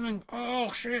 I'm coming.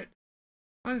 Oh, shit.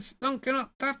 I'm stunking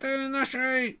up that day in the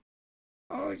shade.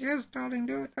 Oh, yes, darling,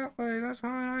 do it that way. That's how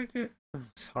I like it.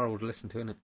 It's horrible to listen to, isn't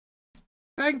it?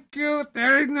 Thank you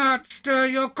very much to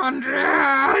your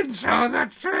contribution. So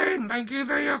that's saying thank you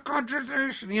for your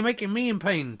contribution. You're making me in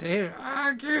pain to hear.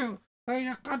 Thank you for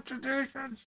your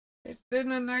contributions. It's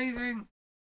been amazing.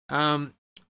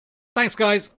 Thanks,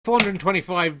 guys.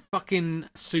 425 fucking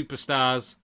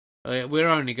superstars. We're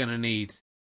only going to need...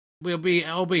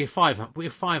 I'll be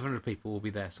 500. 500 people will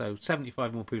be there. So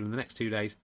 75 more people in the next 2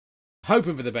 days.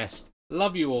 Hoping for the best.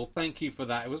 Love you all. Thank you for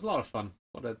that. It was a lot of fun.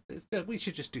 We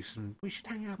should just do some... We should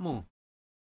hang out more.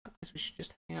 Guys, we should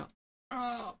just hang out.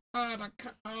 Oh, God,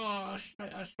 I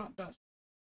shot dust.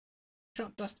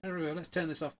 Shot dust everywhere. Let's turn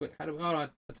this off quick. How do we... All right,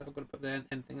 I've got to put the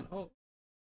end thing on. Oh,